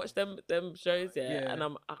sometimes I watch them shows, Yeah. and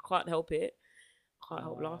I can't help it. I can't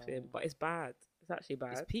help laughing, but it's bad. It's actually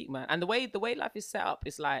bad. It's peak, man. And the way life is set up,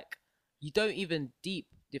 it's like you don't even deep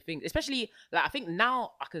the things. Especially like I think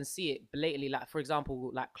now I can see it blatantly. Like for example,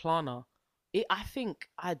 like Klarna.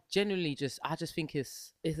 I just think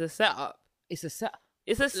it's a setup. It's a set.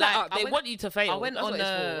 It's a setup. I They went- want you to fail. I went That's on what it's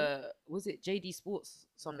for. was it JD Sports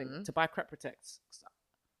something Mhm. to buy Crep Protect,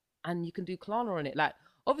 and you can do Klarna on it. Like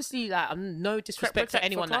obviously, like I'm no disrespect Protect for to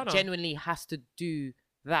anyone that Klarna. genuinely has to do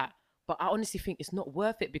that, but I honestly think it's not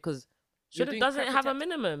worth it because Doesn't it have a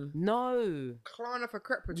minimum? No, Klarna for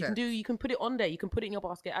Crep you Protect. can put it on there. You can put it in your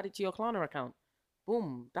basket, add it to your Klarna account.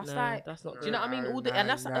 Boom. That's No, like that's not Do you know what I mean? All the No, and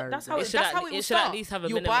that's no, that's no. how It it, should that's at- how it it will should at start. least have a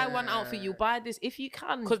You buy minimum. one outfit, you buy this if you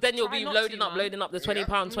can. Because then you'll Try be not to, loading up the £20,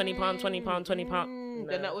 £20, £20.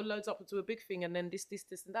 Then that all loads up into a big thing, and then this,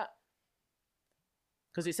 and that.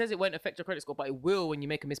 Because it says it won't affect your credit score, but it will when you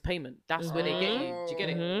make a mispayment. That's where they get you. Do you get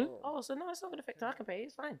it? Mhm. Oh, so no, it's not going to affect. I can pay.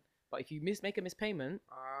 It's fine. But if you make a mispayment,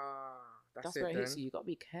 that's That's where it it hits then. you. You got to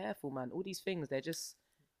be careful, man. All these things, they're just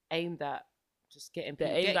aimed at just getting They're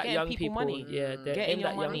people, aimed at getting young people people. money. Yeah, they're Getting aimed your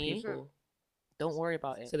at young money. people. Don't worry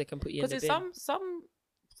about it. So they can put you in Because the in bin.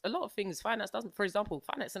 a lot of things, finance doesn't. For example,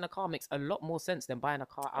 financing a car makes a lot more sense than buying a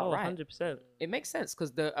car Oh, outright. 100%. It makes sense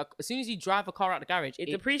because as soon as you drive a car out the garage, It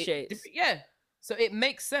depreciates. yeah, so it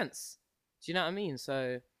makes sense. Do you know what I mean?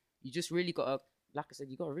 So you just really gotta, like I said,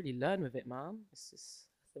 you gotta really learn with it, man. It's just,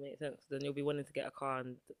 That makes sense. Then you'll be wanting to get a car,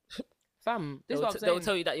 and fam. This is they'll, what I'm they'll saying.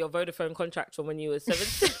 tell you that your Vodafone contract from when you were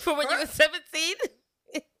 17. From when you were 17.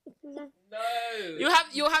 No,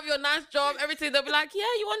 You'll have your nice job, everything. They'll be like, yeah,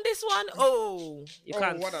 you want this one? Oh, you Oh,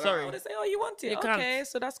 can't. what a Sorry. lie. They say, oh, you want it? You Okay, can't.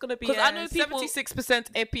 so that's gonna be 'Cause I know people-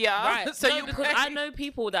 76% APR. Right. So No, you because I know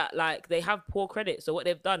people that like they have poor credit. So what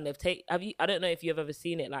they've done, I don't know if you've ever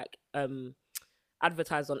seen it like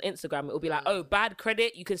advertised on Instagram. It will be like, oh, bad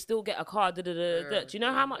credit, you can still get a car. Da, da, da, da. Do you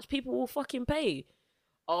know how much people will fucking pay?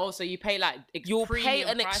 Oh, so you pay like You'll pay premium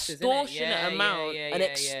an prices, innit? extortionate amount. An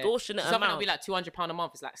extortionate Something will amount. be like £200 a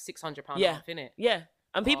month. It's like £600 a Yeah. month, innit? Yeah.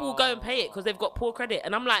 And people will go and pay it because they've got poor credit.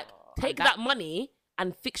 And I'm like, take that- that money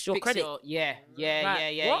and fix your credit. What? What?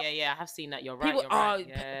 I have seen that. You're right. People you're are right.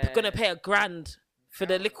 Yeah. gonna pay £1,000 for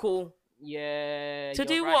the little Yeah. To you're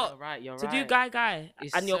do right, what? You're right. You're to right. do guy,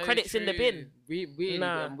 It's and your so credit's in the true. bin. Really,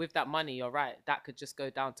 Nah. and with that money, you're right. That could just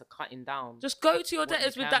go down to cutting down. Just go to your What you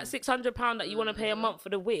debtors with can. that £600 that you want to pay a month for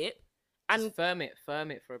the whip. Just And firm it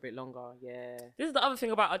for a bit longer. Yeah. this is the other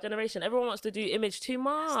thing about our generation. Everyone wants to do image too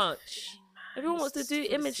much. Everyone wants to do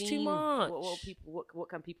image too much. What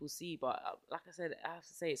can people see? But like I said, I have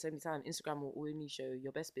to say it so many times. Instagram will only show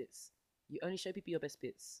your best bits. You only show people your best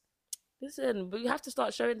bits. Listen, but you have to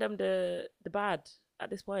start showing them the bad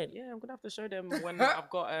at this point. Yeah, I'm gonna have to show them when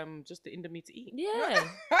I've got just the Indomie to eat. Yeah,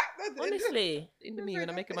 honestly. Indomie when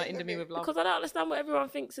I'm making my Indomie with love. Because I don't understand what everyone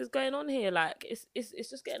thinks is going on here. Like it's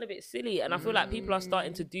just getting a bit silly, and I feel like people are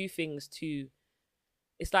starting to do things to.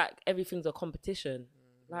 It's like everything's a competition.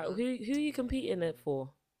 Like who are you competing it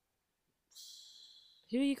for?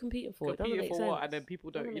 Who are you competing for? It doesn't Competing make for sense. what? And then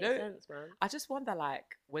people don't. Doesn't You make know, sense, man. I just wonder, like,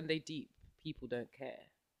 when they deep, people don't care.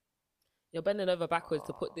 You're bending over backwards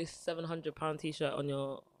to put this £700 t-shirt on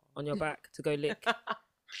your back to go lick,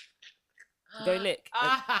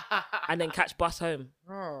 and then catch bus home.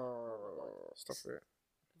 Oh, stop it.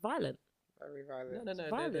 Violent. Very violent. No.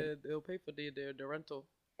 Violent. They'll pay for the rental.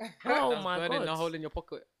 Oh That's my burning a god! hole in your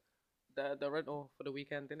pocket. The rental for the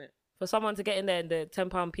weekend, didn't it? For someone to get in there in the £10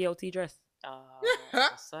 PLT dress.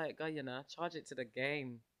 Sight guy, you know. Charge it to the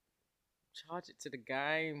game. Charge it to the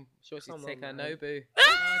game. Sure, she's Come take on, her man. Nobu.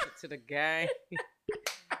 Charge it to the game.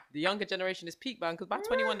 The younger generation is peak, man. Because by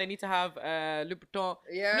 21, they need to have Louboutin.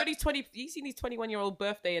 Yeah. You know these you seen these 21-year-old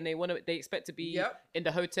birthday, and they expect to be Yep. in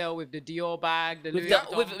the hotel with the Dior bag, the With Louis the-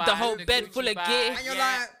 Vuitton with the bag, whole the bed Gucci full of bag. gifts. And you're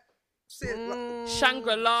Yeah. like, sit, like,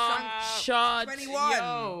 Shangri-La, Shard. 21.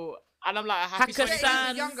 Yo. And I'm like, happy Hakkasan. 21st.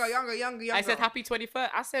 Sans. younger. I said happy 21st.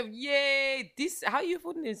 I said, yay, this, how are you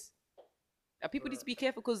affording this? People need to be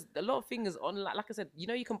careful because a lot of things on, like I said, you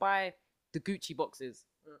know, you can buy the Gucci boxes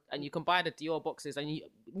and you can buy the Dior boxes, and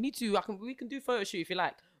me too. We can do photo shoot if you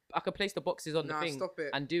like. I can place the boxes on the thing stop it.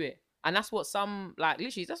 and do it. And that's what some, like,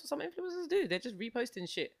 literally, that's what some influencers do. They're just reposting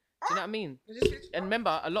shit. Do you know what I mean? And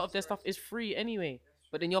remember, a lot of their stuff is free anyway.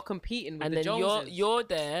 But then you're competing with the Joneses.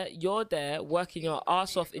 you're there working your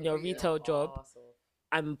ass off in your retail job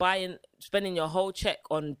and spending your whole check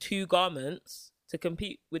on 2 garments to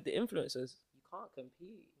compete with the influencers. You can't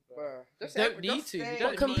compete, bro. Bruh, You don't need to. You stay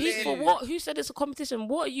don't Compete need for to. what? Who said it's a competition?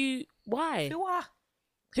 What are you? Why? Who are?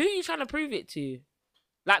 Who are you trying to prove it to?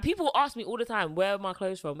 Like, people ask me all the time, where are my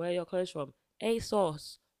clothes from? Where are your clothes from?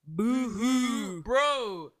 ASOS. Boo-hoo.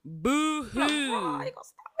 Bro. Boo-hoo. Bro, you got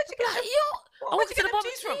stuff. Where'd you get Like, yo, I went to the them bar.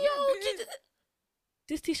 tees from? Yo,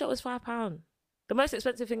 this t-shirt was £5. The most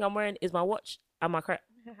expensive thing I'm wearing is my watch and my crap.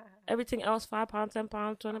 Everything else, £5, £10,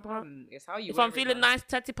 £20. It's how you If wear I'm it, feeling man. nice,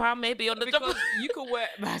 £30 maybe on the Because job. you can wear,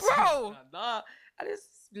 Bro. Nah, and it's,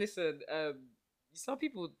 listen. Some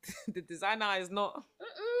people, the designer is not.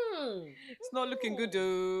 It's not looking good,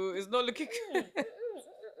 though. It's not looking good.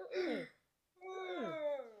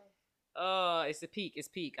 It's a peak. It's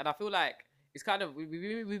peak, and I feel like it's kind of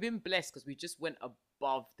we've been blessed because we just went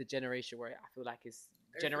above the generation where I feel like it's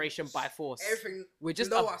generation by force. Everything We're just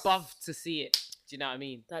below above us. to see it. Do you know what I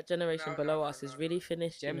mean? That generation below us is really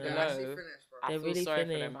finished. Gem you know? below. They're actually finished, bro. I They're feel really sorry for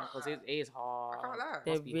them, finished. man, because it is hard. I can't lie. It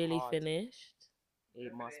They're must be really hard. finished.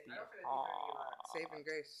 It must be I don't think hard. they're saving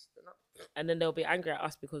grace. They're not. And then they'll be angry at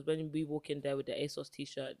us because when we walk in there with the ASOS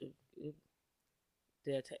t-shirt,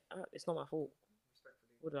 it's not my fault.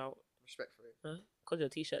 Respectfully. What about? Respectfully. Because your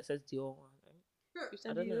t-shirt says Dior.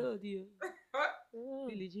 I don't know.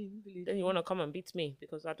 Then you want to come and beat me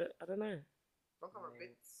because I don't know. Don't come and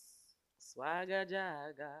bits. Swagger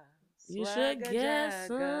Jagger. You should Swagger get Jagger.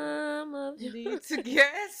 some of You your... need to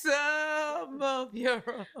get some of your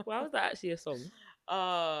own. Why was that actually a song?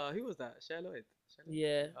 Who was that? Cher Lloyd.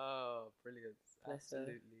 Yeah. Oh, brilliant. Bless her.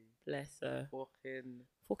 Absolutely. Bless her.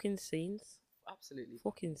 Fucking, Scenes. absolutely.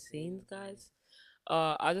 Fucking scenes, guys.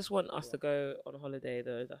 I just want us to go on holiday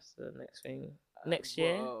though. That's the next thing. Next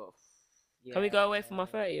year. Whoa. Can we go away for my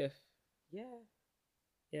 30th? Yeah.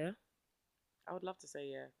 Yeah. I would love to say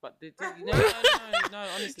yeah, but no,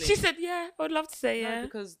 honestly. She said yeah. I would love to say yeah. No,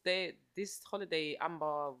 because this holiday, Amber,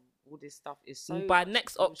 all this stuff is so. By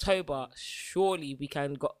next bullshit. October, surely we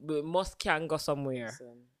can go somewhere.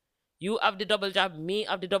 Listen. You have the double jab, me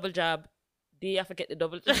have the double jab. Do you have to get the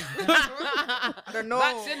double jab? I don't know.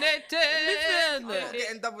 Vaccinated. I'm not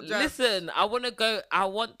getting double jab. Listen, I want to go. I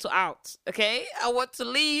want to out. Okay, I want to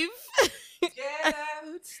leave. Get out.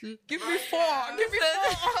 Give me 4. Give me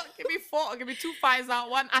 4. Give me 4. Give me 2 Pfizer,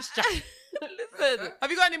 1 Astra. Listen, Have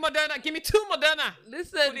you got any Moderna? Give me 2 Moderna.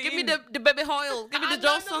 listen. Put it Give me in. the baby oil. Give me the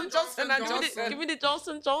Johnson. Johnson and Give me the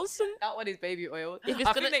Johnson. That one is baby oil. If it's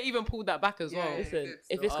I gonna- think they even pulled that back as Yeah, well. yeah. Listen,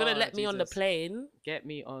 if Oh, it's gonna let me on the Jesus. plane, Get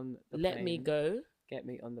me on the let plane. me go. Get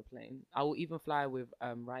me on the plane. I will even fly with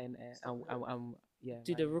Ryanair. Yeah.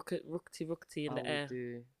 Do the Ryanair. rookety in I the will air.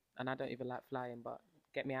 do. And I don't even like flying, but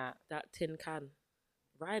get me out. That tin can.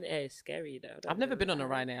 Ryanair is scary though. I've never been on a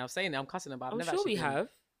Ryanair. I'm saying it. I'm cussing about. I've I'm never sure actually we been. have.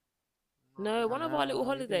 No, one of our little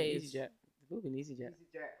We've been on holidays. EasyJet. We've been EasyJet.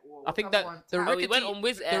 Well, I think what's that that one? the Tap. Oh, we went rickety, on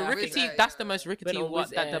Wizz the Air. rickety, Wizz Air, that's yeah. the most rickety on one, Wizz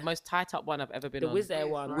the Air. most tied up one I've ever been The on. Wizz Air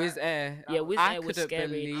one. Wizz Air. Yeah, Wizz I Air was couldn't scary.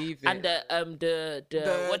 believe it.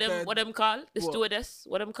 And what them call? The What? stewardess.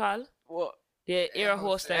 What them call? What? The air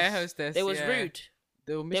hostess. Air hostess. They was yeah. rude.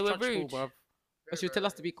 They were They were mistrustful, rude. bruv. But she would tell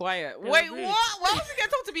us to be quiet. They were Wait, rude. what? Why was he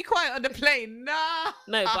getting told to be quiet on the plane? Nah.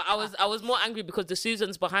 No, but I was more angry because the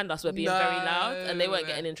Susans behind us were being very loud and they weren't No.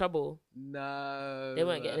 getting in trouble. No. They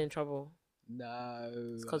weren't getting in trouble. No.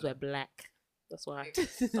 It's because we're black. That's why.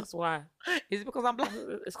 That's why. Is it because I'm black?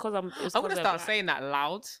 It's because I'm. It's I'm 'cause gonna we're start black. saying that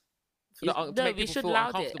loud. No, make we people should feel loud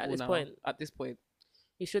it uncomfortable at this now. point. At this point.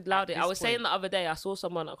 You should loud At it. I this was saying point. the other day, I saw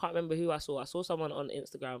someone, I can't remember who I saw. I saw someone on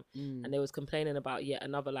Instagram Mm. and they was complaining about yet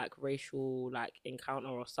another like racial like encounter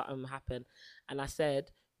or something happened. And I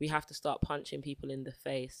said, we have to start punching people in the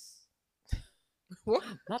face. What?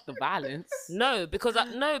 Not the violence. No, because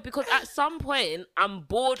at some point I'm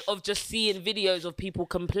bored of just seeing videos of people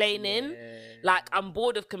complaining. Yeah. Like I'm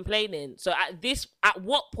bored of complaining. So at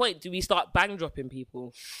what point do we start bang dropping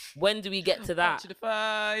people? When do we get to that? Punch in the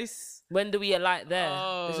face. When do we alight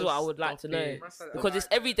there? This is what I would like to stop know. it. Because it's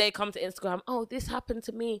every day come to Instagram. Oh, this happened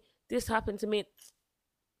to me. This happened to me.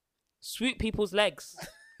 Sweep people's legs.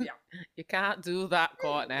 You can't do that,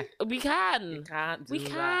 Courtney. We You can. can't do We that.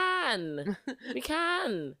 can. We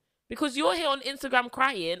can. Because you're here on Instagram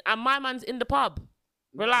crying and my man's in the pub.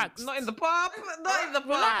 Relax. Not in the pub. Not in the pub.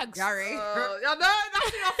 Relax. Gary. I know,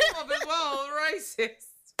 that's what I thought of as well. Racist.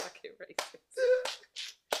 Fucking racist.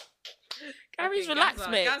 Gary's Fucking relaxed,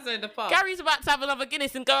 Gaza. mate. Gaza in the pub. Gary's about to have another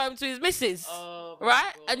Guinness and go home to his missus. Oh, my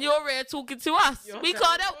Right? God. And you're here talking to us. You're We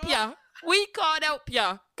can't help ya. We can't help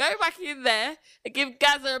ya. Go back in there and give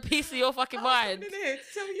Gaza a piece of your fucking mind. I'm in here to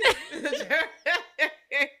tell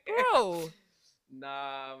you. Bro.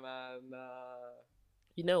 Nah, man, nah.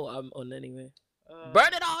 You know what I'm on anyway. Burn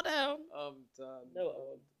Burn it all down. I'm done. No,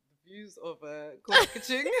 The views of Corey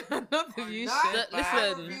Kaching, not the views.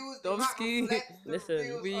 Listen,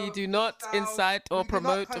 listen, We do not incite or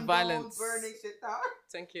promote violence. Burning shit down.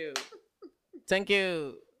 Thank you. Thank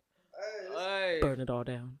you. Hey. Burn it all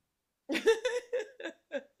down.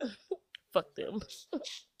 Fuck them.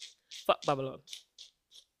 Fuck Babylon.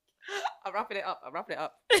 I'm wrapping it up. Wrapping it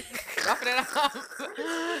up.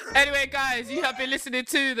 Anyway, guys, you have been listening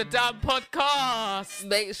to the Damn Podcast.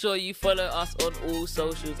 Make sure you follow us on all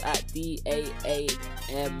socials at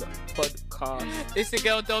DAAM Podcast. It's your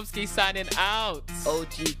girl Domsky signing out.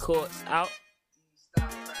 OG Courts out.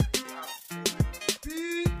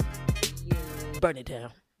 Burn it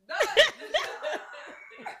down.